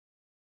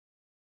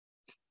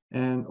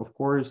 And of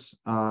course,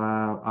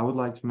 I would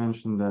like to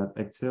mention that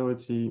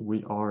Actility,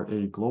 we are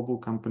a global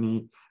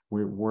company.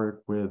 We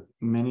work with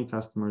many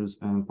customers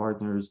and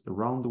partners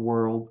around the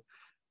world.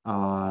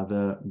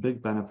 The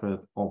big benefit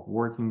of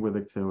working with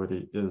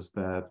Actility is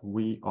that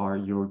we are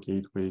your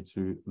gateway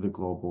to the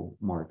global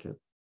market.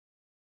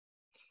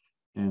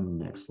 And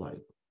next slide.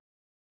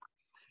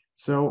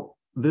 So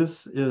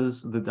this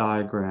is the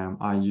diagram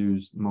I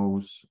use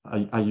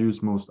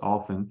most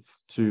often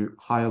to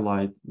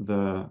highlight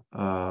the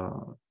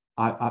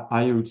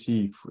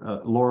IoT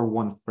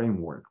LoRaWAN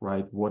framework,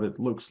 right? What it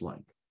looks like,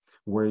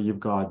 where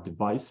you've got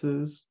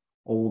devices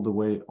all the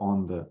way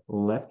on the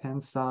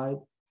left-hand side.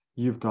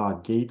 You've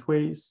got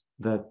gateways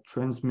that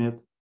transmit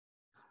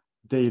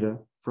data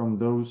from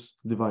those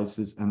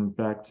devices and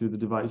back to the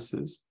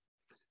devices.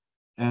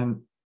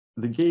 And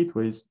the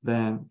gateways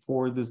then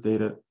forward this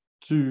data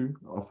to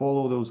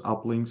follow those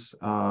uplinks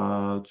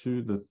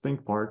to the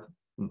ThinkPark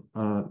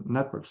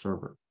network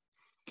server,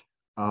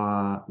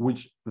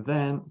 which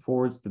then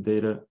forwards the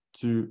data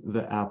to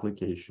the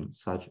application,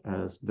 such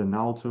as the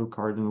Danalto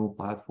Cardinal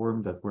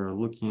platform that we're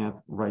looking at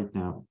right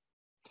now.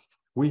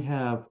 We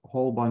have a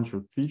whole bunch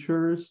of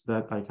features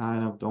that I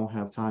kind of don't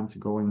have time to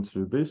go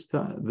into this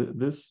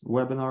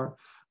webinar,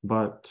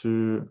 but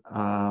to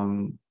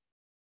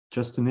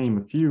just to name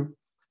a few,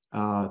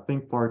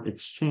 ThinkPark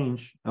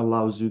Exchange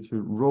allows you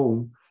to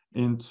roam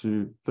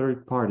into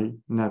third-party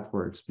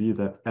networks, be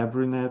that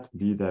Evernet,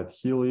 be that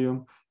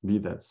Helium, be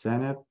that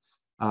Senet.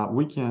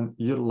 We can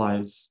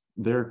utilize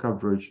their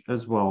coverage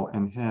as well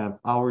and have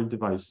our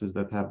devices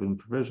that have been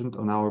provisioned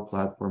on our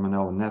platform and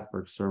our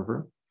network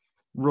server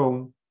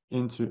roam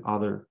into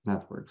other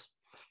networks.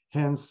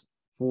 Hence,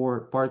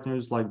 for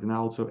partners like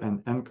Danalto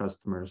and end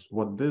customers,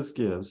 what this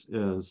gives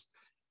is,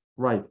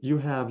 right, you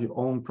have your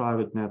own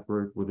private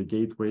network with a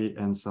gateway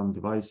and some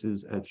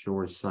devices at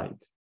your site.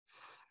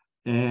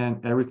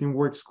 And everything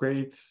works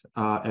great,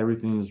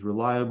 everything is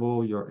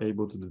reliable, you're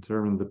able to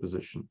determine the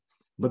position.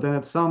 But then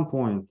at some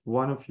point,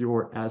 one of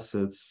your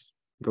assets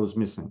goes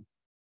missing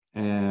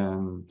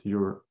and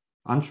you're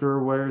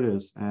unsure where it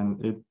is,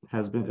 and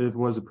it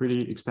was a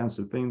pretty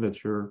expensive thing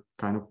that you're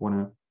kind of want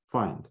to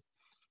find.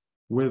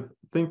 With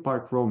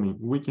ThinkPark roaming,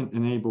 we can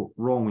enable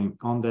roaming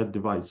on that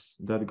device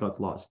that got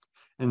lost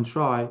and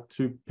try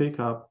to pick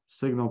up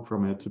signal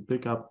from it, to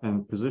pick up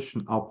and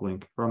position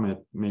uplink from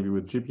it, maybe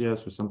with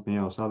GPS or something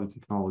else, other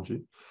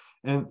technology,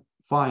 and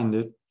find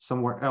it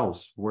somewhere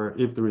else where,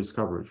 if there is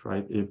coverage,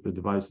 right? If the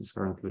device is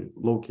currently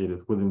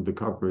located within the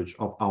coverage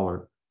of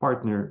our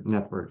partner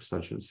networks,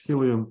 such as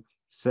Helium,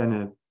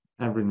 Senet,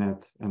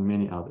 Evernet, and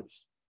many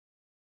others.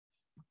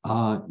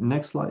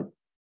 Next slide.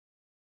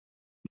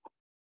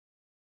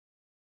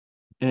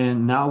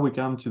 And now we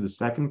come to the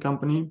second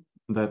company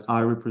that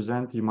I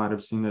represent. You might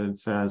have seen that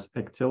it says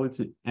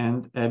Actility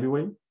and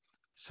Abeeway.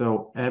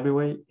 So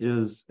Abeeway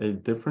is a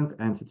different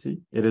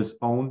entity. It is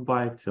owned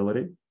by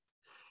Actility.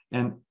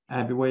 And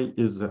Abeeway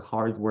is a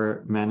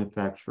hardware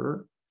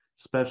manufacturer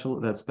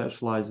that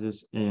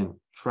specializes in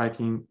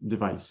tracking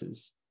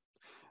devices.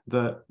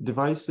 The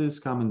devices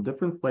come in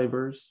different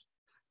flavors.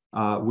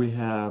 We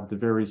have the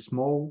very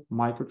small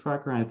micro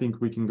tracker. I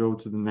think we can go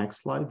to the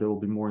next slide. There will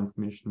be more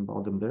information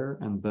about them there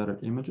and better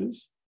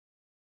images.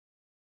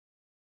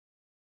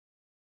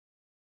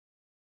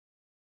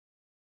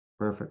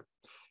 Perfect.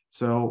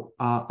 So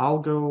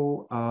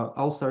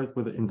I'll start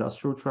with the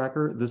industrial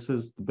tracker. This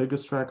is the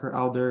biggest tracker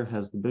out there,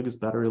 has the biggest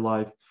battery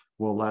life,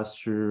 will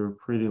last you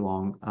pretty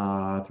long,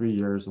 3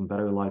 years on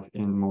battery life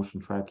in motion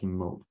tracking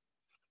mode.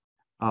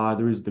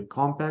 There is the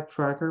compact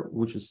tracker,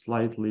 which is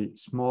slightly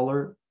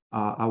smaller.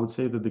 I would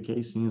say that the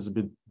casing is a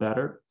bit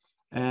better.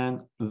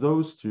 And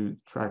those two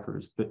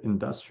trackers, the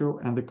industrial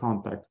and the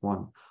compact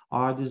one,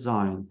 are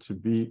designed to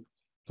be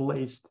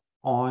placed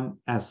on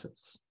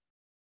assets,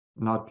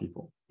 not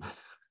people,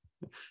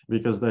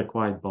 because they're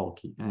quite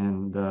bulky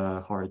and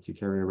hard to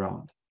carry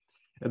around.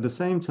 At the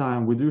same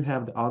time, we do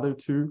have the other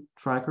two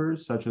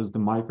trackers, such as the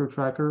micro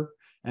tracker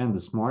and the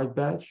smart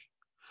badge.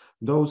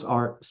 Those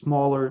are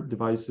smaller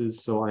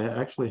devices, so I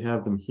actually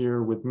have them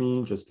here with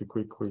me just to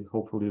quickly,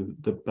 hopefully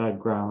the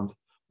background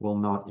will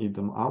not eat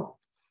them out.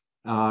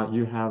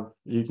 You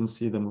can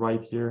see them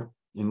right here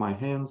in my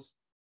hands.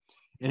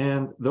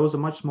 And those are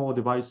much smaller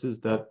devices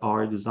that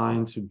are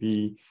designed to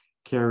be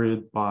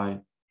carried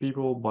by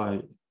people,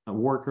 by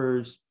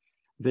workers.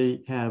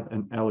 They have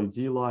an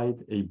LED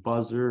light, a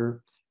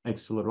buzzer,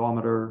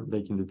 accelerometer.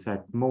 They can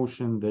detect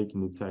motion, they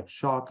can detect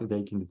shock,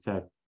 they can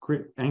detect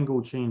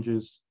angle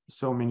changes,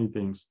 so many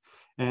things.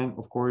 And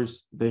of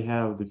course, they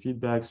have the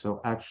feedback.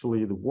 So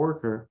actually the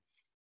worker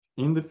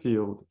in the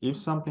field, if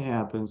something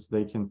happens,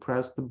 they can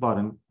press the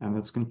button and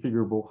it's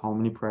configurable how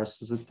many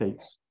presses it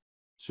takes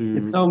to...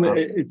 It's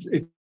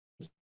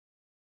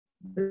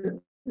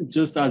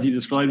just as you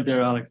described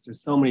there, Alex,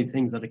 there's so many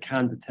things that it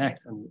can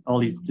detect and all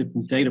these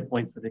different data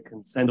points that it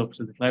can send up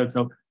to the cloud.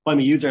 So if I'm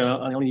a user,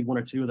 I only need one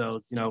or two of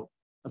those,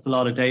 that's a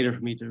lot of data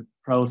for me to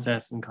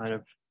process and kind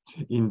of...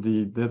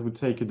 Indeed, that would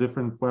take a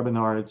different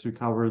webinar to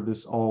cover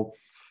this all.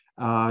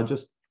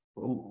 Just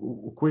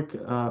a quick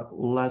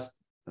last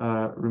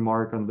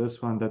remark on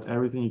this one, that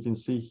everything you can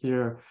see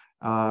here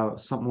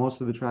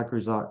Most of the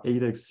trackers are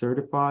ADEX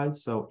certified.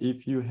 So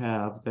if you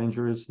have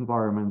dangerous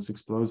environments,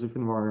 explosive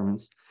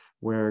environments,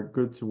 we're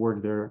good to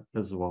work there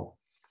as well.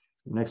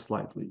 Next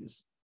slide,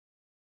 please.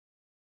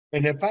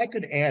 And if I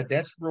could add,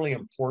 that's really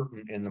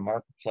important in the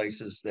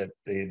marketplaces that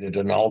the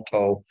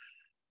Danalto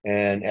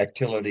and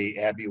Actility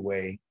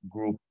Abeeway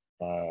group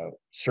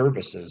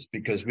services,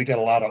 because we got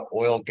a lot of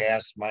oil,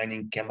 gas,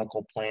 mining,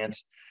 chemical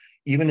plants.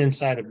 Even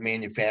inside of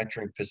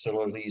manufacturing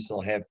facilities,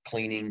 they'll have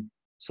cleaning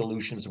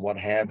solutions, what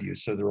have you.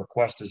 So the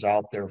request is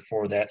out there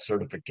for that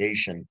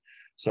certification.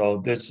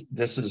 So this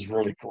is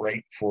really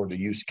great for the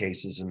use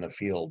cases in the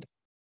field.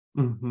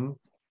 Mm-hmm.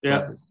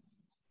 Yeah.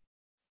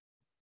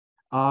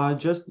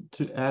 Just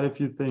to add a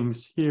few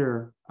things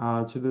here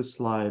to this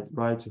slide,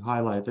 right, to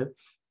highlight it.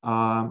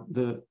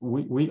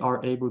 We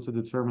are able to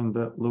determine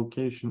the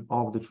location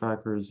of the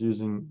trackers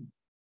using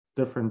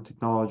different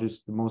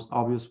technologies. The most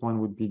obvious one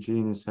would be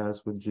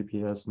GNSS with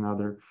GPS and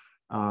other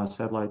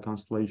satellite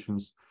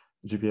constellations.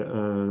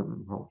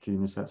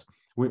 GNSS.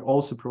 We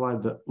also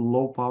provide the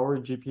low power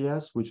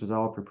GPS, which is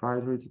our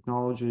proprietary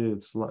technology.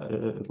 It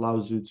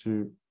allows you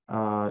to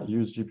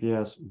use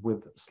GPS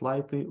with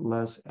slightly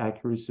less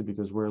accuracy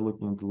because we're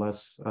looking at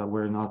less,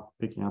 we're not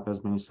picking up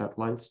as many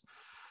satellites,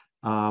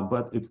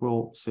 but it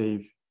will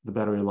save the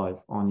battery life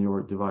on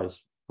your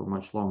device for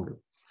much longer.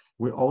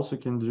 We also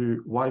can do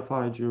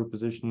Wi-Fi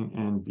geopositioning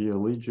and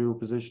BLE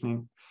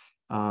geopositioning.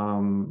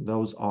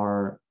 Those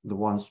are the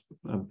ones,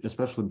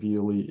 especially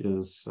BLE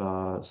is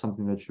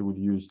something that you would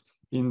use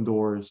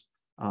indoors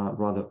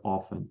rather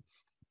often.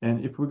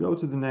 And if we go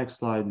to the next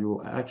slide, you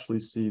will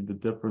actually see the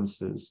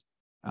differences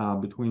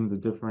between the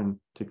different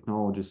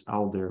technologies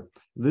out there.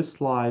 This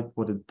slide,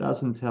 what it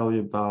doesn't tell you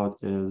about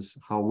is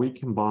how we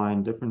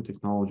combine different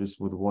technologies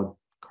with what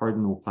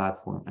Cardinal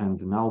platform and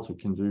Danalto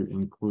can do,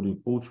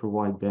 including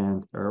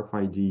ultra-wideband,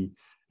 RFID,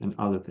 and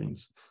other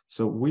things.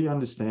 So we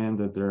understand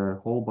that there are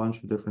a whole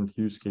bunch of different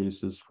use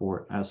cases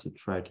for asset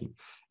tracking.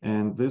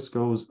 And this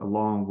goes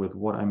along with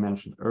what I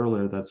mentioned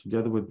earlier, that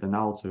together with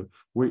Danalto,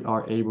 we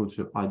are able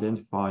to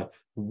identify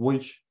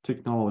which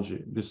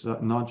technology, this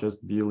not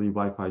just BLE,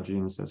 Wi-Fi,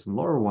 GNSS, and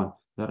LoRaWAN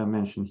that I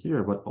mentioned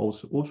here, but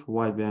also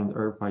ultra-wideband,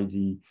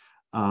 RFID,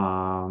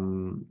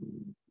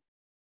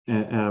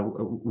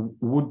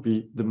 would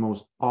be the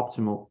most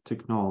optimal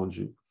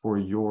technology for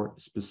your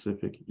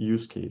specific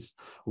use case.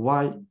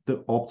 Why the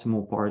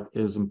optimal part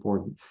is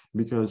important?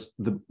 Because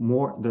the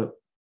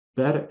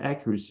better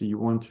accuracy you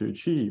want to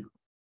achieve,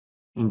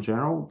 in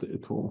general,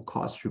 it will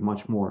cost you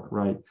much more,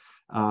 right?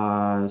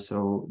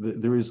 So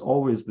there is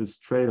always this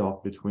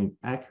trade-off between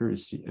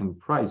accuracy and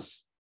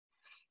price.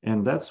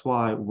 And that's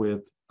why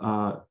with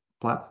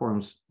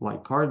platforms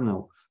like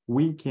Cardinal,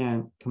 we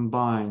can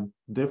combine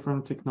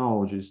different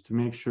technologies to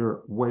make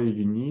sure where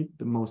you need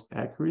the most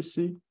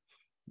accuracy,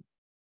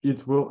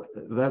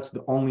 that's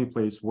the only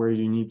place where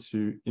you need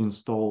to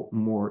install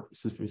more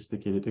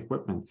sophisticated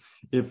equipment.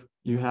 If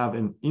you have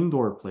an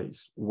indoor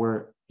place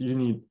where you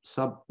need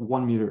sub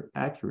 1 meter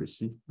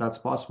accuracy, that's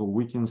possible.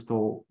 We can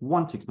install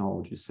one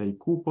technology, say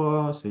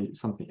Coupa, say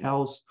something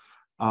else,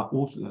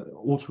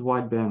 ultra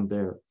wideband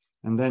there.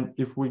 And then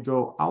if we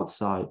go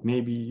outside,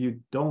 maybe you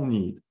don't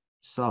need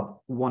sub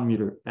 1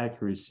 meter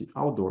accuracy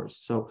outdoors.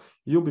 So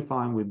you'll be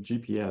fine with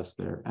GPS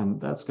there.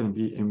 And that's going to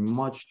be a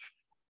much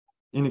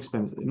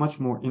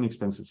more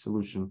inexpensive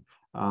solution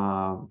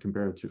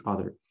compared to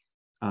other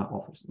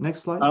offers.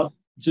 Next slide.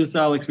 Just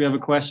Alex, we have a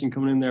question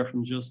coming in there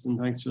from Justin.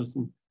 Thanks,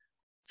 Justin.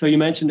 So you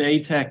mentioned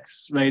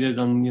ATEX rated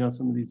on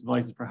some of these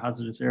devices for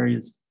hazardous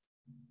areas.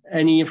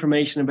 Any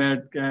information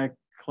about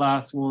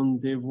class 1,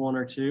 div 1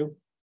 or 2?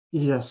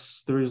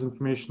 Yes, there is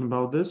information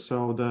about this.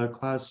 So the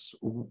class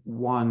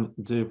 1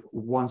 div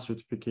 1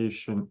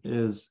 certification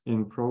is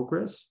in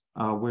progress.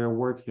 We're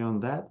working on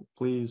that.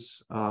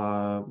 Please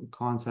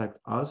contact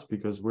us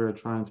because we're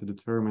trying to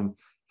determine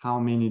how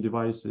many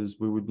devices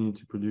we would need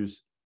to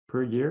produce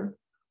per year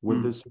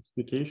with this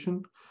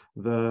certification.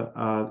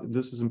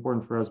 This is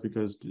important for us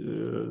because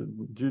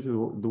due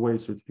to the way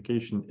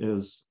certification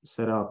is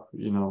set up,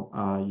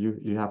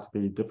 you have to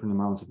pay different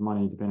amounts of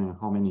money depending on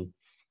how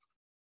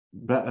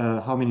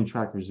many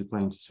trackers you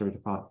plan to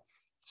certify.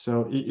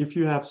 So if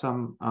you have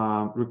some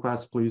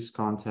requests, please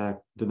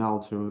contact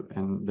Danalto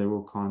and they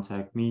will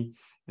contact me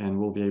and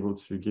we'll be able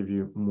to give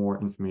you more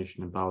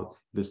information about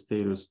the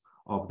status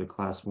of the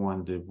class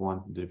 1, div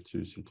 1, div 2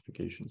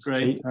 certifications.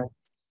 Great.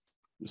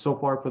 So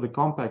far for the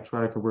compact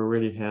tracker, we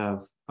already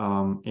have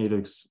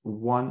ADEX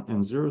 1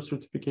 and 0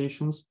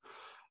 certifications,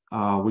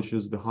 which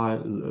is the high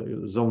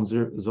zone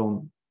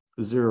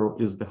 0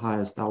 is the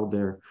highest out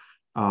there.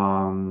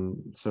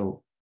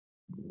 So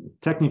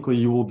technically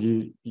you will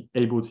be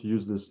able to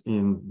use this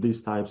in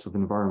these types of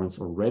environments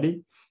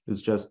already.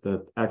 It's just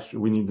that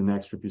we need an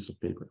extra piece of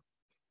paper.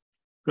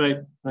 Great,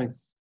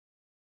 thanks.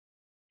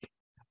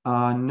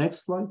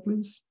 Next slide,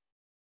 please.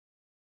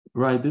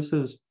 Right, this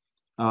is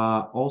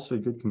also a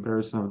good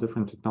comparison of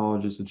different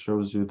technologies. It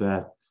shows you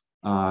that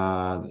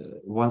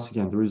once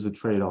again, there is a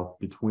trade-off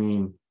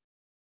between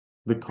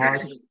the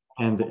cost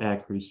and the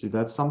accuracy.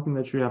 That's something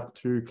that you have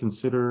to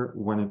consider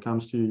when it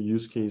comes to your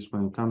use case,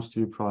 when it comes to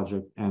your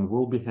project, and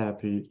we'll be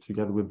happy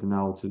together with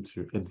Danalto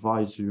to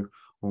advise you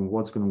on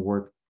what's going to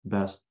work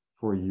best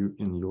for you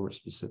in your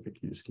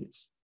specific use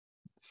case.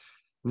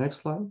 Next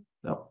slide.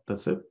 Oh,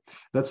 that's it.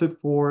 That's it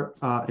for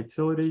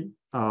Actility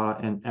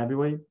and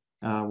Abeeway.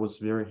 Was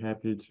very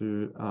happy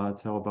to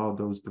tell about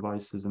those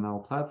devices in our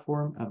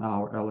platform and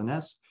our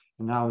LNS.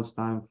 And now it's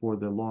time for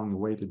the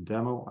long-awaited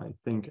demo. I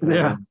think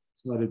everyone's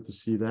excited to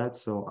see that.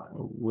 So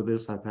with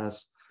this, I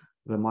pass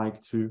the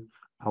mic to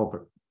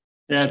Albert.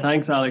 Yeah,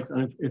 thanks, Alex.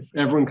 And if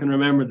everyone can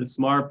remember the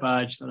smart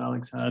badge that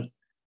Alex had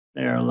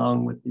there,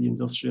 along with the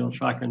industrial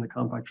tracker and the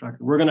compact tracker,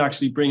 we're going to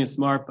actually bring a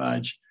smart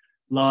badge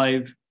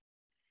live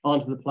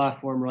onto the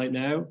platform right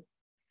now,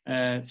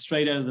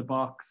 straight out of the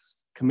box,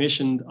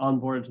 commissioned,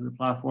 onboarded to the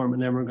platform,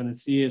 and then we're going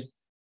to see it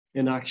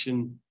in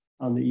action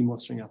on the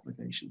e-mustering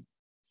application.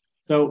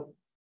 So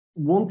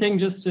one thing,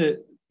 just to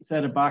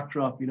set a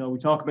backdrop, you know, we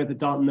talk about the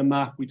dot in the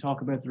map, we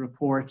talk about the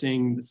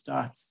reporting, the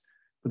stats,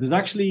 but there's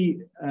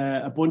actually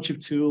a bunch of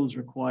tools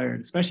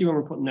required, especially when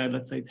we're putting out,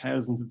 let's say,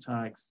 thousands of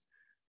tags.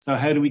 So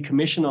how do we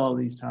commission all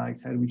these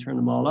tags? How do we turn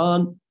them all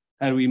on?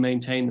 How do we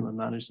maintain them and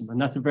manage them?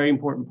 And that's a very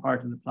important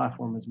part of the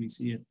platform as we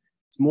see it.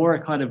 It's more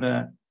a kind of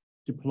a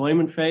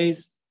deployment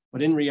phase,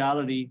 but in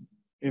reality,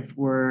 if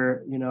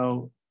we're, you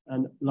know, a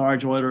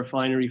large oil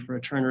refinery for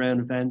a turnaround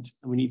event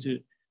and we need to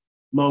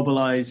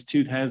mobilize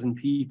 2,000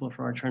 people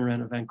for our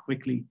turnaround event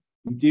quickly,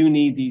 we do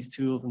need these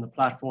tools on the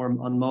platform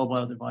on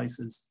mobile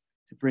devices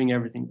to bring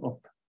everything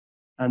up.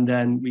 And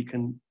then we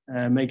can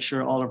make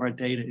sure all of our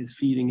data is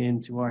feeding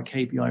into our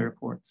KPI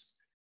reports.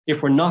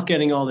 If we're not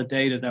getting all the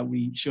data that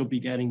we should be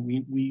getting,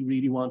 we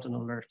really want an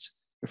alert.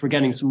 If we're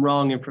getting some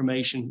wrong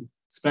information,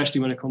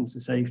 especially when it comes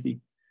to safety,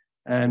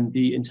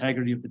 the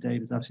integrity of the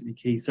data is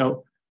absolutely key.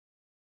 So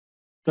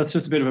that's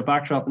just a bit of a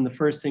backdrop. And the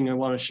first thing I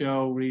want to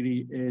show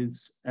really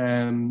is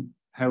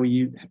how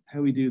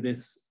we do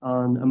this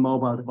on a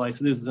mobile device.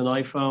 So this is an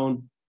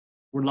iPhone.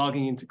 We're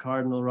logging into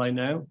Cardinal right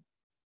now.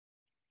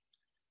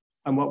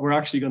 And what we're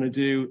actually going to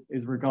do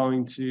is we're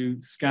going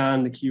to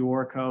scan the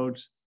QR code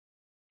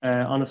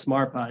on a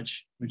smart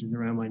badge, which is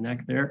around my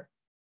neck there.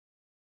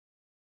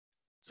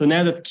 So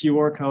now that the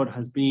QR code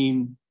has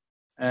been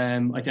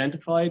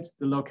identified,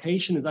 the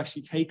location is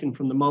actually taken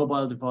from the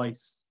mobile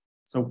device.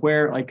 So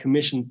where I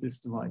commissioned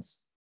this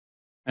device,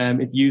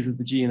 it uses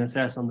the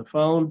GNSS on the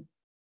phone.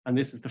 And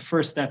this is the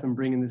first step in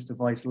bringing this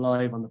device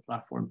live on the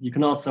platform. You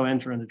can also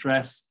enter an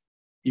address.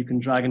 You can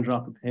drag and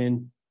drop a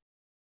pin.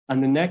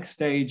 And the next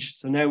stage,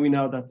 so now we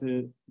know that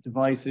the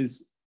device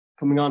is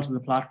coming onto the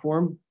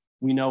platform.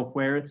 We know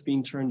where it's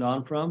being turned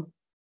on from.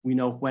 We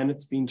know when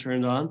it's being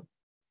turned on.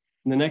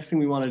 And the next thing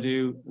we want to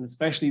do, and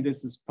especially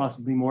this is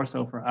possibly more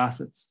so for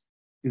assets,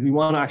 is we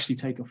want to actually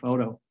take a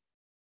photo.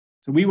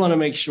 So we want to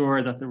make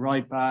sure that the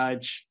right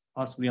badge,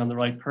 possibly on the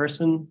right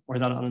person, or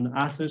that on an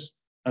asset,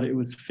 that it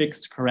was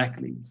fixed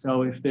correctly.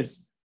 So if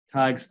this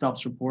tag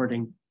stops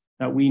reporting,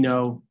 that we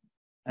know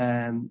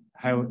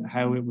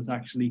how it was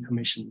actually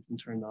commissioned and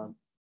turned on.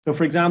 So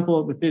for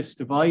example, with this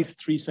device,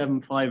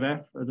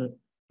 375F, or the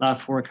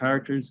last 4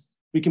 characters,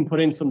 we can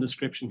put in some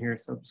description here.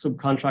 So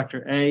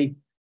subcontractor A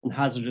and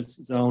hazardous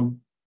zone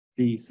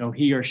B. So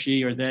he or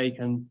she or they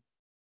can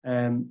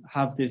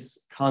have this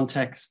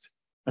context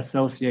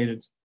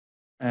associated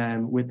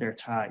with their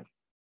tag.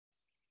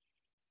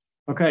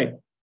 Okay,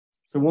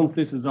 so once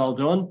this is all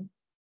done,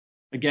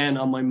 again,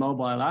 on my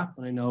mobile app,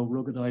 and I know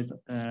ruggedized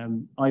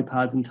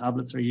iPads and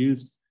tablets are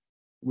used,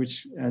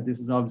 which this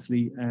is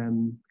obviously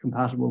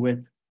compatible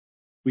with,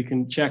 we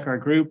can check our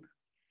group.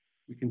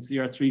 We can see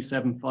our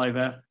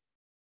 375F,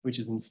 which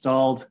is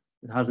installed.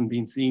 It hasn't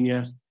been seen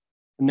yet.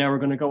 And now we're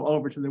going to go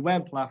over to the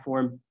web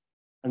platform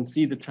and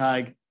see the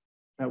tag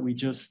that we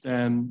just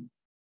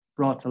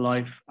brought to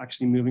life,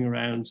 actually moving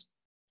around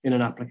in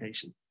an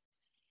application.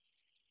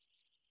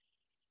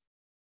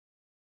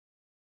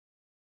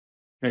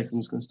 Okay, so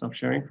I'm just going to stop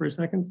sharing for a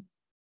second.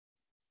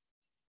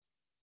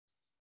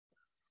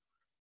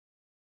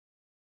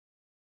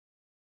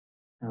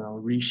 And I'll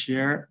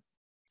reshare.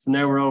 So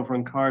now we're over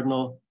in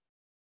Cardinal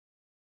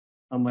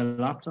on my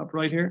laptop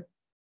right here.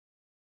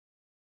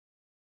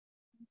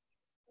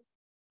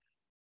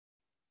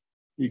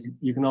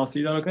 You can all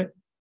see that okay?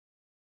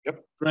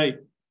 Yep. Great.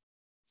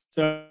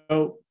 So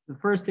the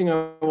first thing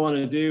I want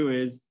to do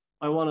is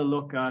I want to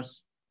look at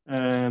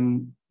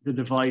the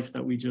device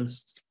that we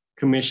just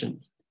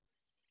commissioned.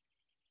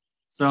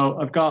 So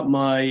I've got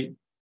my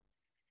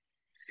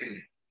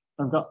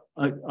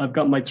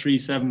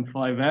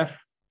 375F.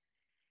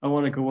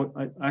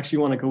 I actually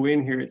want to go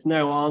in here. It's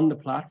now on the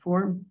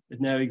platform. It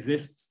now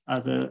exists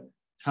as a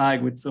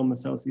tag with some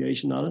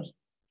association on it.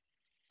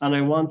 And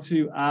I want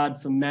to add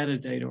some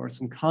metadata or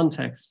some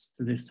context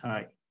to this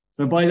tag.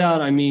 So by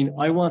that, I mean,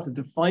 I want to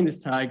define this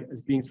tag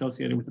as being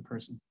associated with a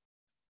person.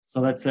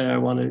 So let's say I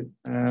want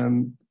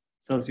to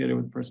associate it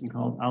with a person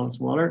called Alice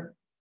Waller.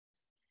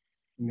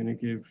 I'm going to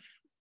give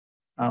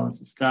Alice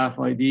a staff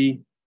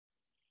ID.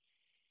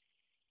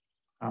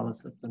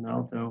 Alice at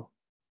Danalto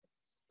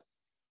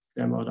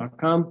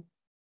demo.com.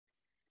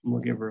 and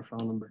we'll give her a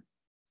phone number.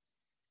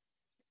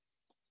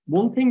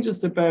 One thing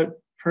just about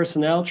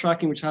personnel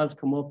tracking, which has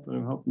come up,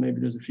 and I hope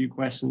maybe there's a few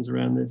questions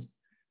around this.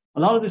 A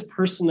lot of this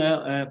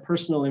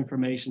personal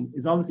information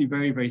is obviously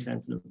very, very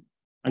sensitive.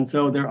 And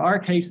so there are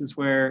cases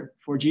where,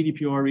 for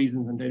GDPR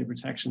reasons and data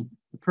protection,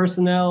 the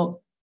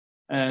personnel,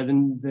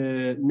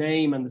 the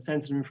name and the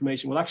sensitive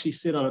information will actually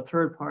sit on a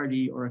third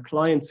party or a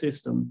client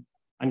system,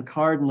 and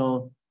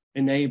Cardinal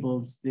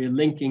enables the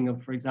linking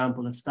of, for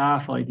example, a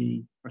staff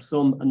ID or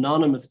some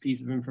anonymous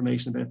piece of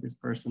information about this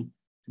person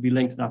to be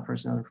linked to that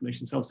personnel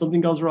information. So if something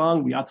goes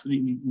wrong, we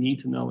absolutely need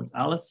to know it's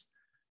Alice.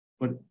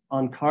 But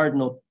on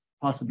Cardinal,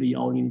 possibly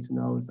all you need to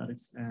know is that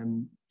it's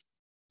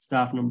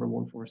staff number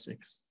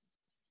 146.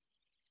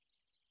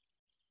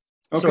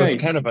 Okay. So it's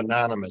kind of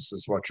anonymous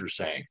is what you're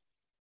saying.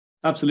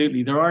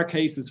 Absolutely. There are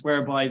cases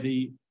whereby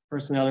the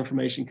personnel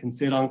information can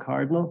sit on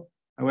Cardinal.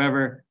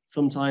 However,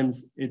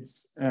 sometimes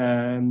it's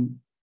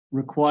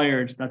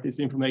required that this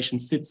information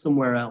sits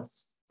somewhere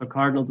else. So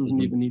Cardinal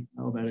doesn't even need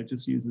to know about it,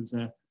 just uses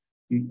a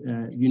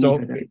unique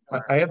identity.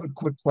 I have a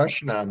quick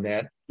question on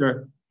that.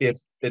 Sure.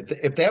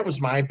 If that was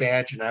my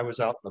badge and I was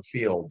out in the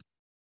field,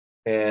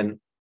 and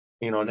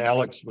and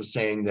Alex was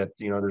saying that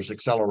there's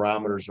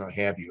accelerometers and what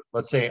have you.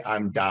 Let's say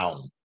I'm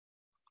down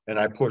and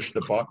I push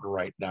the button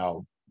right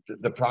now.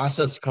 The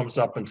process comes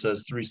up and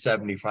says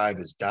 375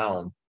 is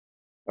down.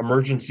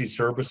 Emergency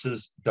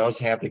services does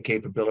have the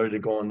capability to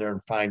go in there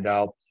and find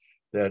out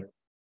that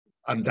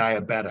I'm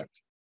diabetic,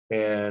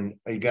 and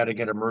you got to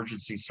get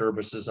emergency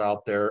services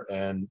out there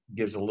and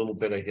gives a little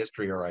bit of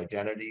history or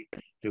identity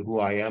to who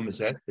I am. Is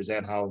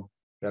that how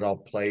that all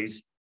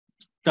plays?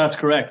 That's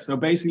correct. So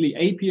basically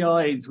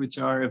APIs which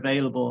are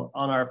available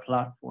on our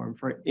platform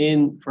for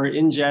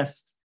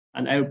ingest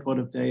and output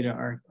of data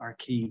are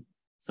key.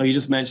 So you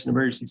just mentioned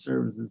emergency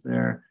services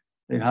there.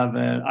 They have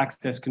an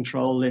access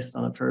control list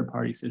on a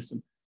third-party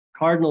system.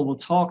 Cardinal will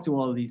talk to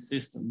all of these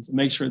systems and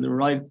make sure the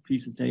right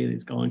piece of data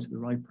is going to the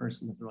right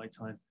person at the right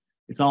time.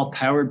 It's all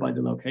powered by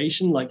the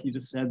location. Like you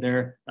just said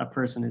there, that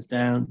person is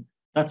down.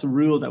 That's a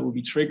rule that will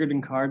be triggered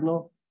in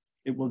Cardinal.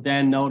 It will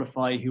then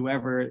notify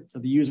whoever, so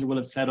the user will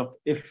have set up,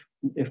 if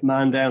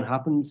man down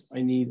happens,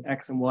 I need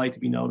X and Y to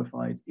be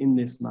notified in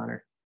this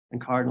manner,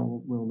 and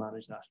Cardinal will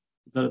manage that.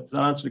 Does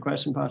that answer the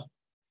question, Pat?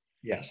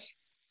 Yes.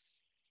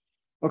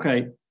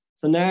 Okay,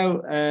 so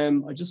now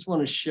I just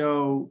want to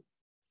show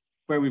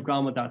where we've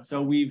gone with that.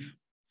 So we've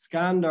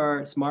scanned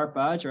our smart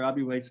badge, our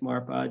Abeeway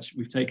smart badge.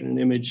 We've taken an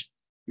image.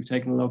 We've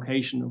taken a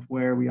location of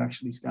where we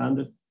actually scanned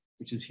it,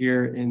 which is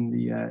here in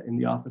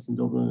the office in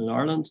Dublin in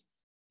Ireland.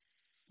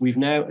 We've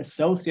now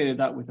associated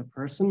that with a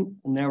person,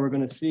 and now we're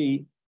going to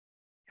see,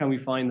 can we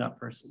find that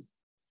person?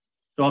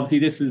 So obviously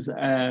this is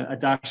a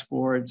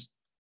dashboard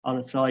on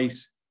a site.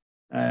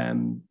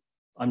 I'm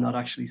not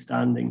actually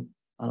standing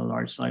on a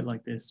large site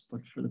like this,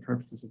 but for the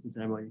purposes of the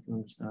demo, you can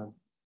understand.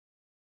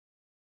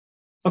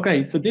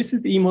 Okay, so this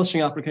is the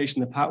e-mustering application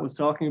that Pat was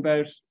talking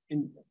about.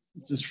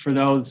 Just for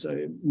those,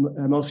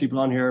 most people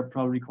on here are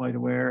probably quite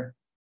aware,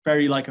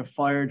 very like a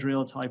fire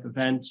drill type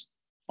event.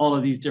 All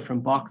of these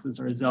different boxes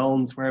are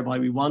zones whereby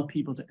we want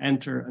people to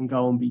enter and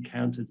go and be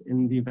counted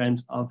in the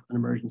event of an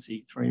emergency.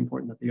 It's very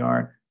important that they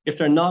are. If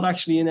they're not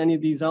actually in any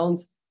of these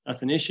zones,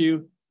 that's an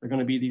issue. They're going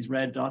to be these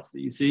red dots that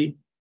you see.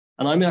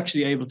 And I'm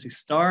actually able to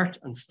start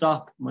and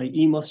stop my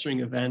e-mustering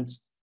event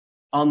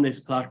on this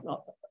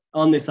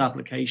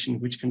application,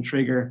 which can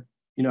trigger,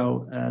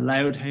 a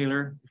loud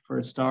hailer for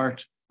a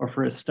start or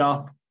for a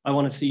stop. I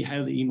want to see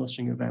how the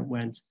e-mustering event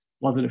went.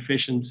 Was it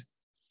efficient?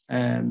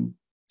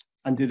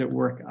 And did it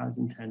work as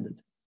intended?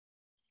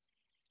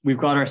 We've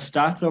got our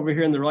stats over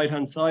here on the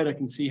right-hand side. I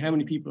can see how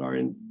many people are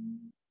in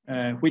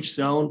which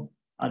zone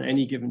at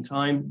any given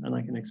time, and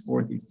I can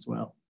export these as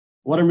well.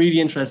 What I'm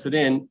really interested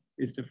in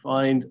is to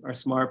find our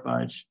smart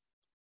badge.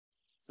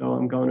 So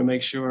I'm going to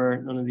make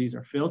sure none of these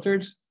are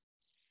filtered.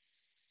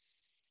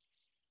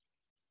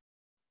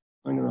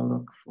 I'm going to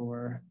look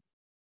for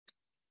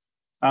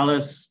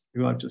Alice,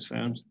 who I've just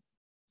found.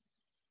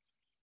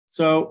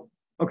 So,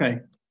 okay,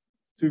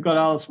 so we've got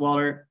Alice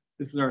Waller.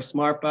 This is our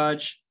smart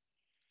badge.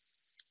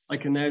 I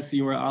can now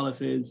see where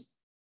Alice is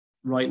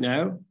right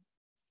now,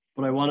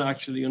 but I want to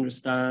actually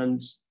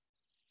understand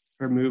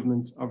her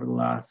movement over the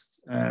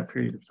last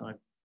period of time.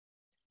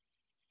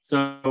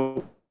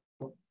 So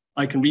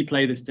I can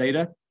replay this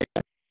data.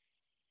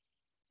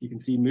 You can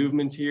see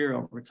movement here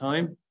over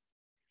time.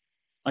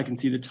 I can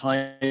see the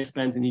time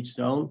spent in each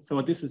zone. So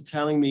what this is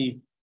telling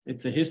me,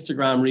 it's a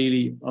histogram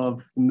really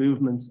of the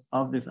movement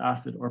of this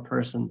asset or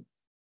person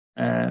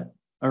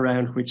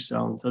around which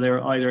zone. So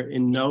they're either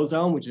in no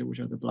zone, which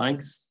are the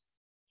blanks,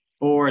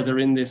 or they're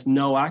in this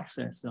no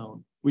access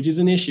zone, which is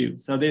an issue.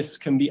 So this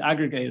can be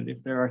aggregated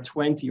if there are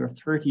 20 or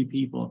 30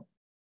 people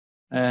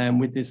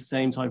with this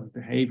same type of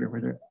behavior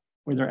where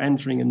they're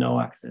entering a no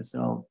access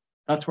zone.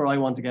 That's where I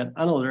want to get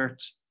an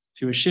alert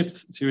to a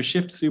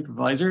shift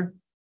supervisor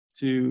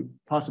to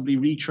possibly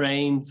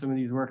retrain some of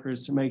these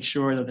workers to make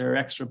sure that there are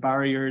extra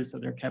barriers, that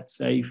they're kept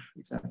safe,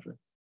 etc.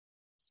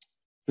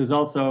 There's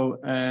also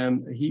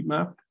a heat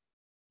map.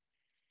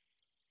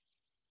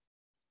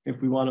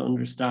 if we want to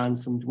understand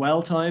some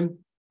dwell time.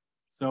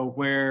 So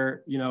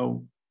where,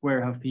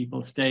 where have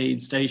people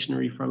stayed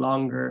stationary for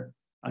longer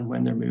and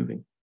when they're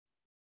moving.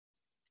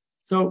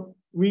 So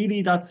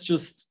really that's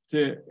just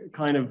to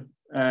kind of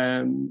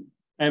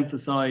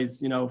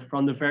emphasize,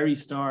 from the very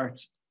start,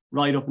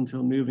 right up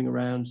until moving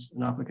around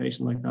an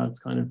application like that,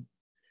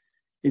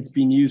 it's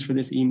been used for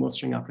this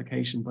e-mustering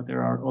application, but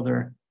there are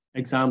other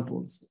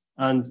examples.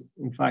 And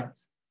in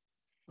fact,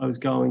 I was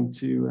going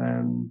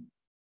to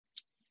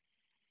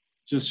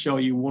just show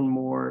you one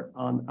more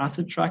on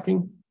asset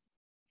tracking.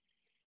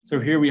 So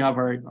here we have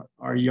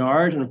our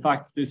yard. And in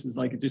fact, this is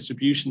like a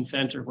distribution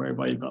center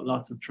whereby you've got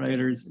lots of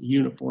trailers, a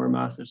uniform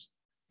asset.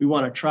 We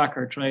want to track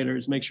our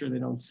trailers, make sure they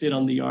don't sit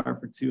on the yard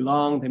for too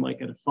long. They might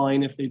get a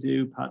fine if they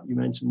do. Pat, you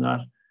mentioned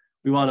that.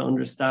 We want to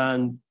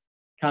understand,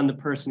 can the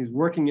person who's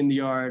working in the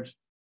yard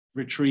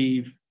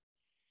retrieve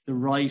the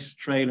right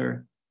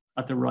trailer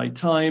at the right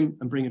time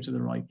and bring it to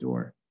the right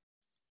door?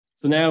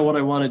 So now what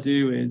I want to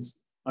do is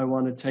I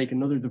want to take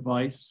another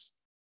device,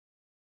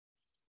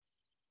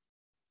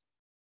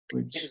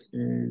 which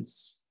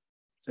is,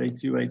 say,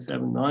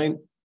 2879.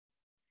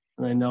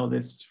 And I know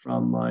this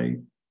from my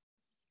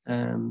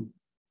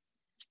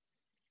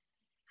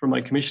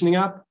commissioning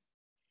app.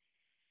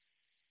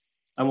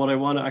 And what I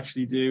want to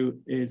actually do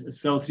is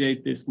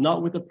associate this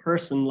not with a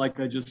person like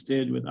I just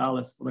did with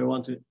Alice, but I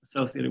want to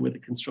associate it with a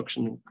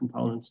construction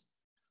component.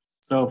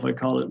 So if I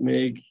call it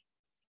MIG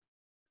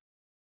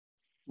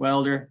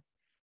welder,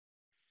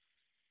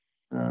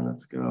 and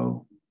let's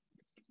go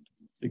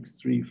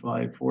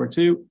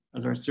 63542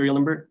 as our serial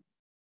number.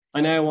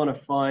 I now want to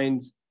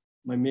find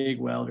my MIG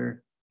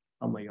welder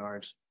on my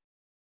yard.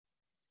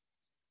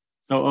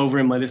 So over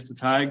in my list of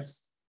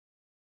tags,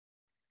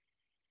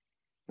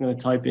 I'm going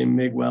to type in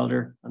MIG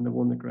welder, and the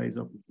one that grays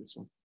up is this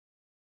one.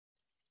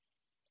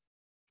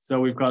 So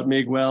we've got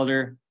MIG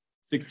welder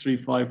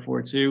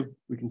 63542.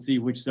 We can see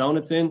which zone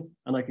it's in,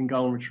 and I can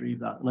go and retrieve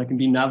that, and I can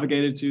be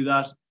navigated to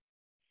that.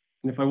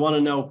 And if I want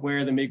to know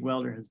where the MIG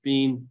welder has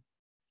been,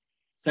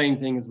 same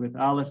thing as with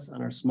Alice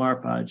and our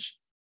smart badge,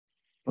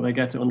 but I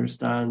get to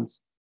understand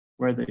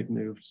where they've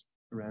moved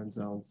around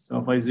zones. So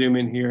if I zoom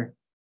in here,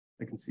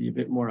 I can see a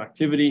bit more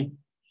activity.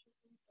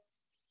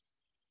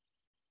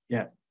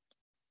 Yeah.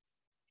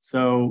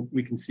 So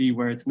we can see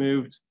where it's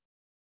moved.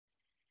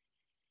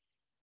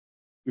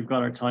 We've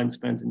got our time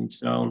spent in each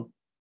zone.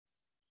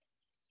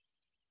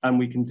 And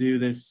we can do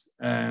this,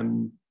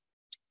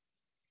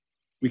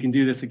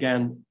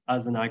 again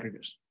as an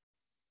aggregate.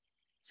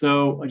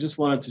 So I just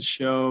wanted to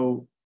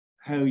show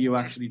how you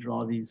actually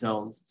draw these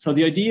zones. So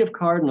the idea of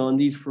Cardinal and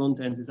these front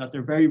ends is that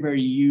they're very,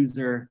 very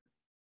user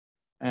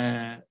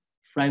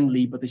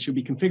friendly, but they should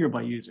be configured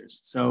by users.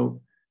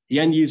 So the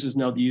end users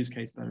know the use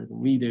case better than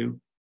we do.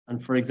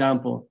 And for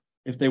example,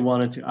 if they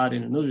wanted to add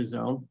in another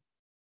zone,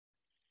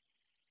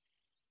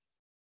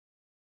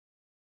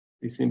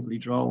 they simply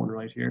draw one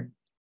right here.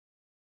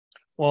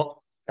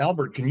 Well,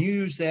 Albert, can you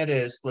use that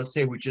as, let's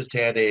say we just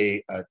had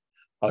a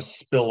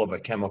spill of a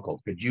chemical.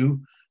 Could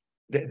you,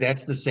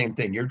 that's the same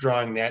thing. You're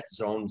drawing that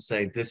zone,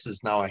 say this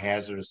is now a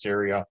hazardous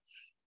area,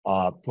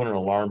 put an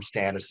alarm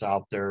status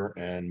out there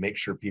and make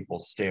sure people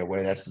stay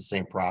away. That's the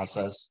same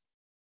process.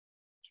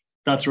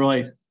 That's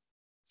right.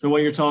 So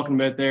what you're talking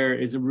about there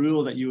is a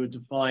rule that you would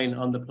define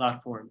on the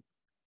platform.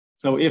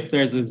 So if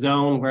there's a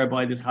zone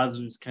whereby this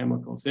hazardous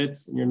chemical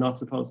sits and you're not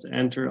supposed to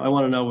enter, I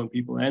want to know when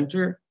people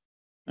enter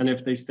and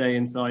if they stay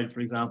inside, for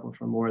example,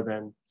 for more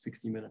than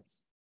 60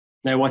 minutes.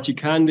 Now, what you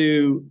can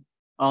do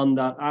on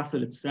that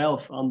asset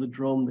itself, on the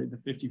drum,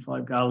 the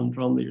 55-gallon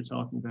drum that you're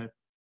talking about,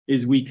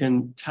 is we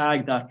can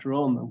tag that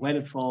drum, and when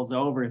it falls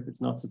over, if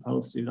it's not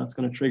supposed to, that's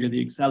going to trigger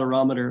the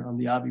accelerometer on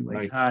the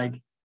Abeeway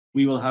tag.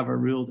 We will have a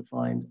rule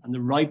defined, and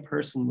the right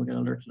person will get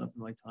alerted at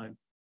the right time.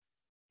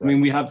 I mean,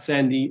 we have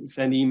send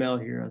email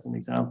here as an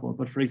example,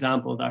 but for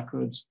example, that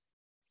could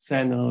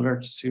send an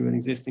alert to an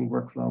existing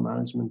workflow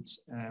management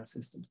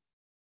system.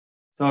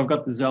 So I've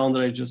got the zone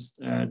that I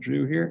just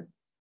drew here.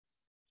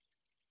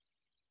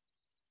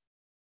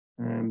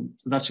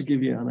 So that should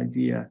give you an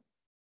idea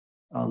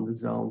on the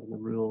zones and the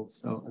rules.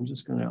 So I'm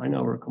just gonna, I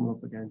know we're coming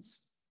up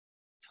against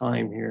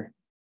time here,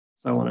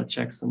 so I want to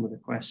check some of the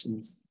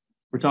questions.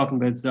 We're talking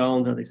about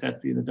zones. Are they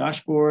set via the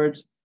dashboard?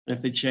 And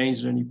if they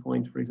change at any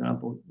point, for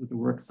example, with the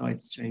work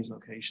sites change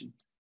location.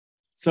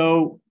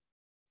 So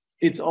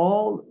it's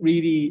all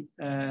really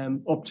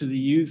up to the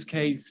use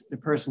case, the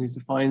person who's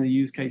defining the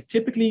use case.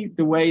 Typically,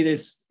 the way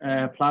this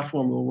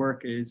platform will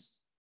work is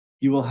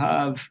you will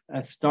have a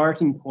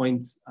starting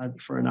point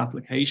for an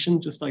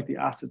application, just like the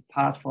Asset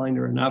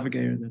Pathfinder or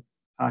Navigator that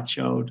Pat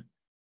showed.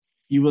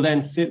 You will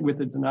then sit with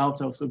the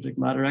Danalto subject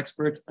matter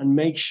expert and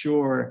make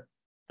sure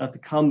that the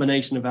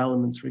combination of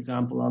elements, for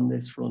example, on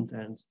this front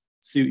end,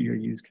 suit your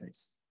use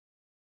case.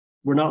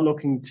 We're not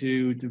looking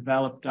to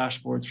develop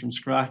dashboards from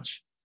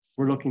scratch.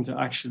 We're looking to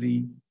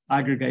actually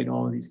aggregate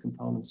all of these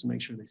components to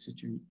make sure they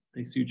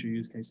suit your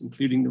use case,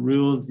 including the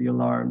rules, the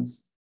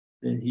alarms,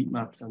 the heat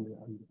maps, and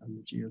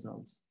the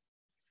geozones.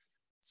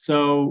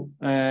 So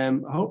I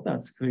hope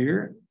that's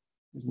clear.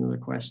 There's another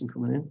question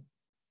coming in.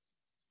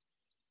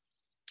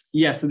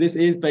 Yeah, so this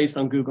is based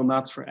on Google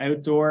Maps for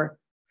outdoor.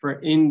 For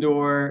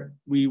indoor,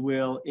 we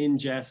will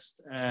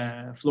ingest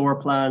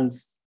floor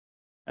plans,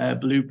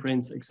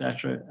 blueprints,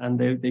 etc., and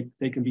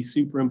they can be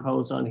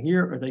superimposed on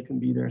here, or they can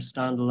be their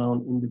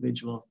standalone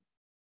individual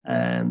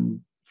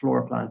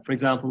floor plan. For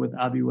example, with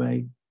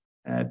Abeeway,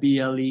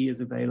 BLE is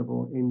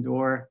available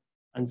indoor,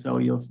 and so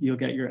you'll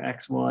get your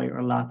X, Y,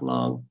 or lat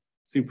long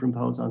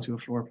superimposed onto a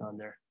floor plan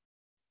there.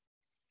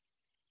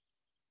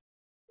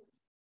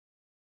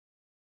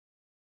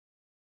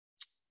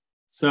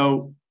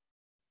 So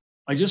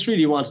I just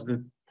really wanted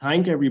to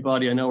thank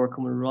everybody. I know we're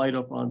coming right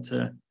up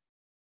onto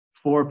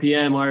 4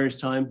 p.m. Irish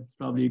time. It's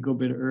probably a good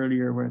bit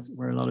earlier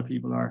where a lot of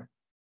people are.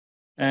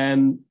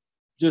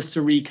 Just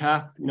to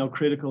recap,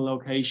 critical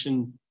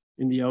location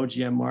in the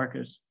OGM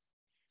market.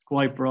 It's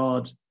quite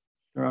broad.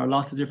 There are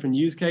lots of different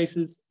use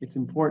cases. It's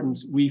important,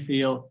 we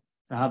feel,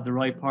 to have the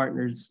right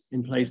partners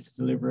in place to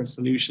deliver a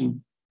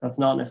solution that's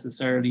not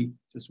necessarily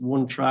just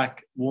one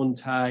track, one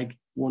tag,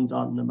 one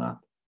dot in the map.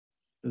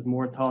 There's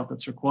more thought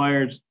that's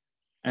required.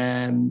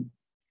 And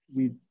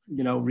we,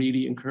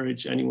 really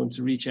encourage anyone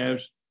to reach out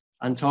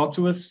and talk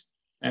to us.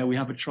 We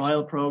have a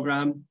trial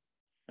program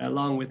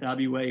along with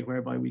Abeeway,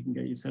 whereby we can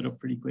get you set up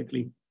pretty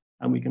quickly,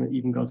 and we can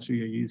even go through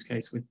your use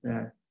case with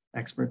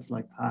experts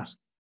like Pat.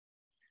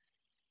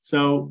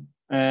 So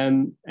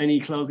any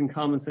closing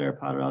comments there,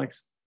 Pat or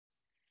Alex?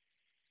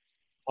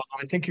 Well,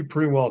 I think you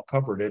pretty well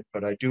covered it,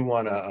 but I do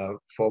want to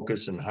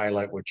focus and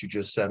highlight what you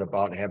just said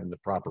about having the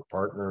proper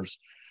partners.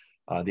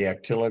 The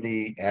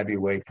Actility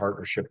Abeeway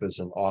partnership is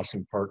an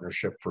awesome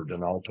partnership for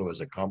Danalto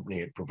as a company.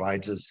 It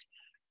provides us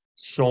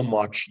so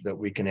much that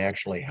we can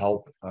actually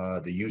help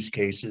the use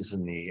cases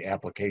and the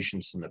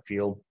applications in the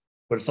field.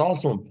 But it's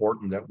also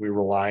important that we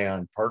rely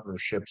on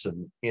partnerships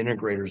and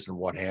integrators and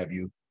what have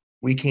you.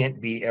 We can't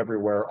be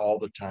everywhere all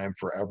the time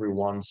for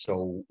everyone,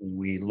 so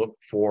we look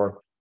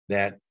for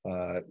that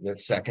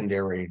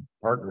secondary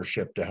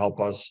partnership to help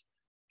us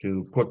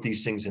to put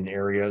these things in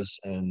areas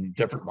and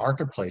different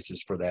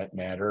marketplaces, for that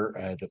matter,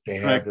 that they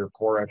have their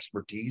core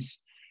expertise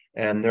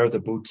and they're the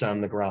boots on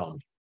the ground.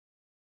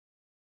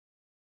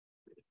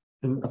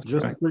 And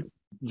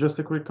just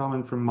a quick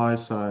comment from my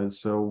side.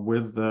 So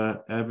with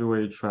the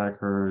Abeeway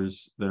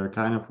trackers, they're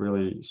kind of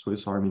really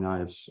Swiss Army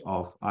knives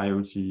of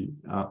IoT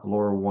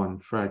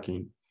LoRaWAN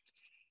tracking.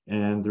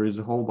 And there is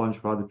a whole bunch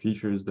of other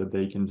features that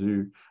they can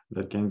do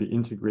that can be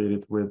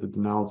integrated with the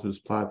Danalto's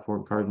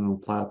platform, Cardinal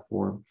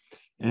platform.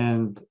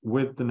 And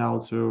with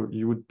Danalto,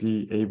 you would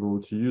be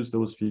able to use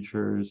those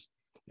features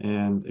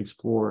and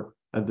explore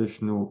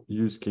additional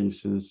use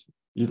cases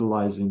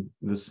utilizing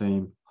the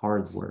same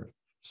hardware.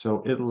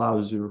 So it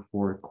allows you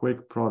for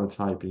quick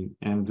prototyping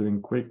and doing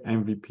quick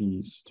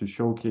MVPs to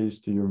showcase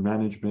to your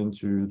management,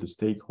 to the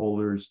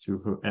stakeholders, to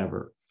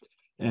whoever.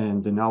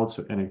 And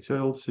Danalto and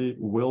Actility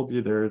will be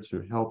there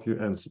to help you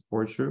and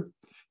support you.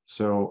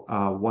 So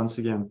once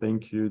again,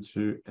 thank you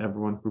to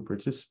everyone who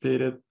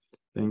participated.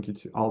 Thank you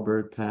to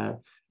Albert, Pat,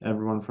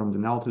 everyone from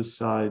Danalto's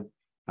side.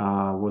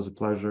 Was a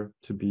pleasure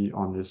to be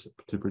on this,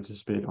 to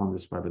participate on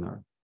this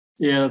webinar.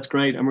 Yeah, that's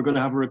great. And we're going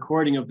to have a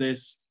recording of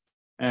this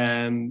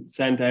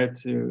sent out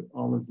to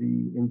all of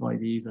the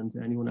invitees and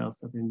to anyone else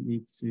that they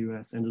need to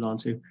send it on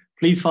to.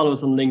 Please follow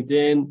us on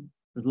LinkedIn.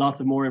 There's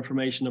lots of more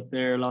information up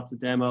there, lots of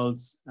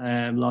demos,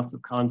 lots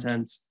of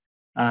content,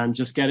 and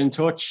just get in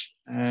touch.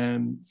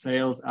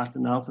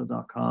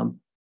 sales@danalto.com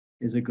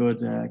is a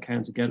good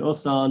account to get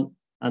us on,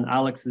 and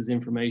Alex's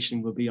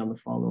information will be on the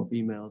follow-up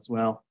email as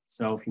well.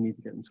 So if you need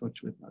to get in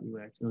touch with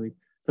Abeeway Actility.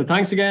 So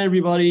thanks again,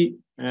 everybody.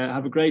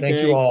 Have a great day.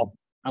 Thank you all.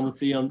 And we'll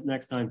see you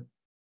next time.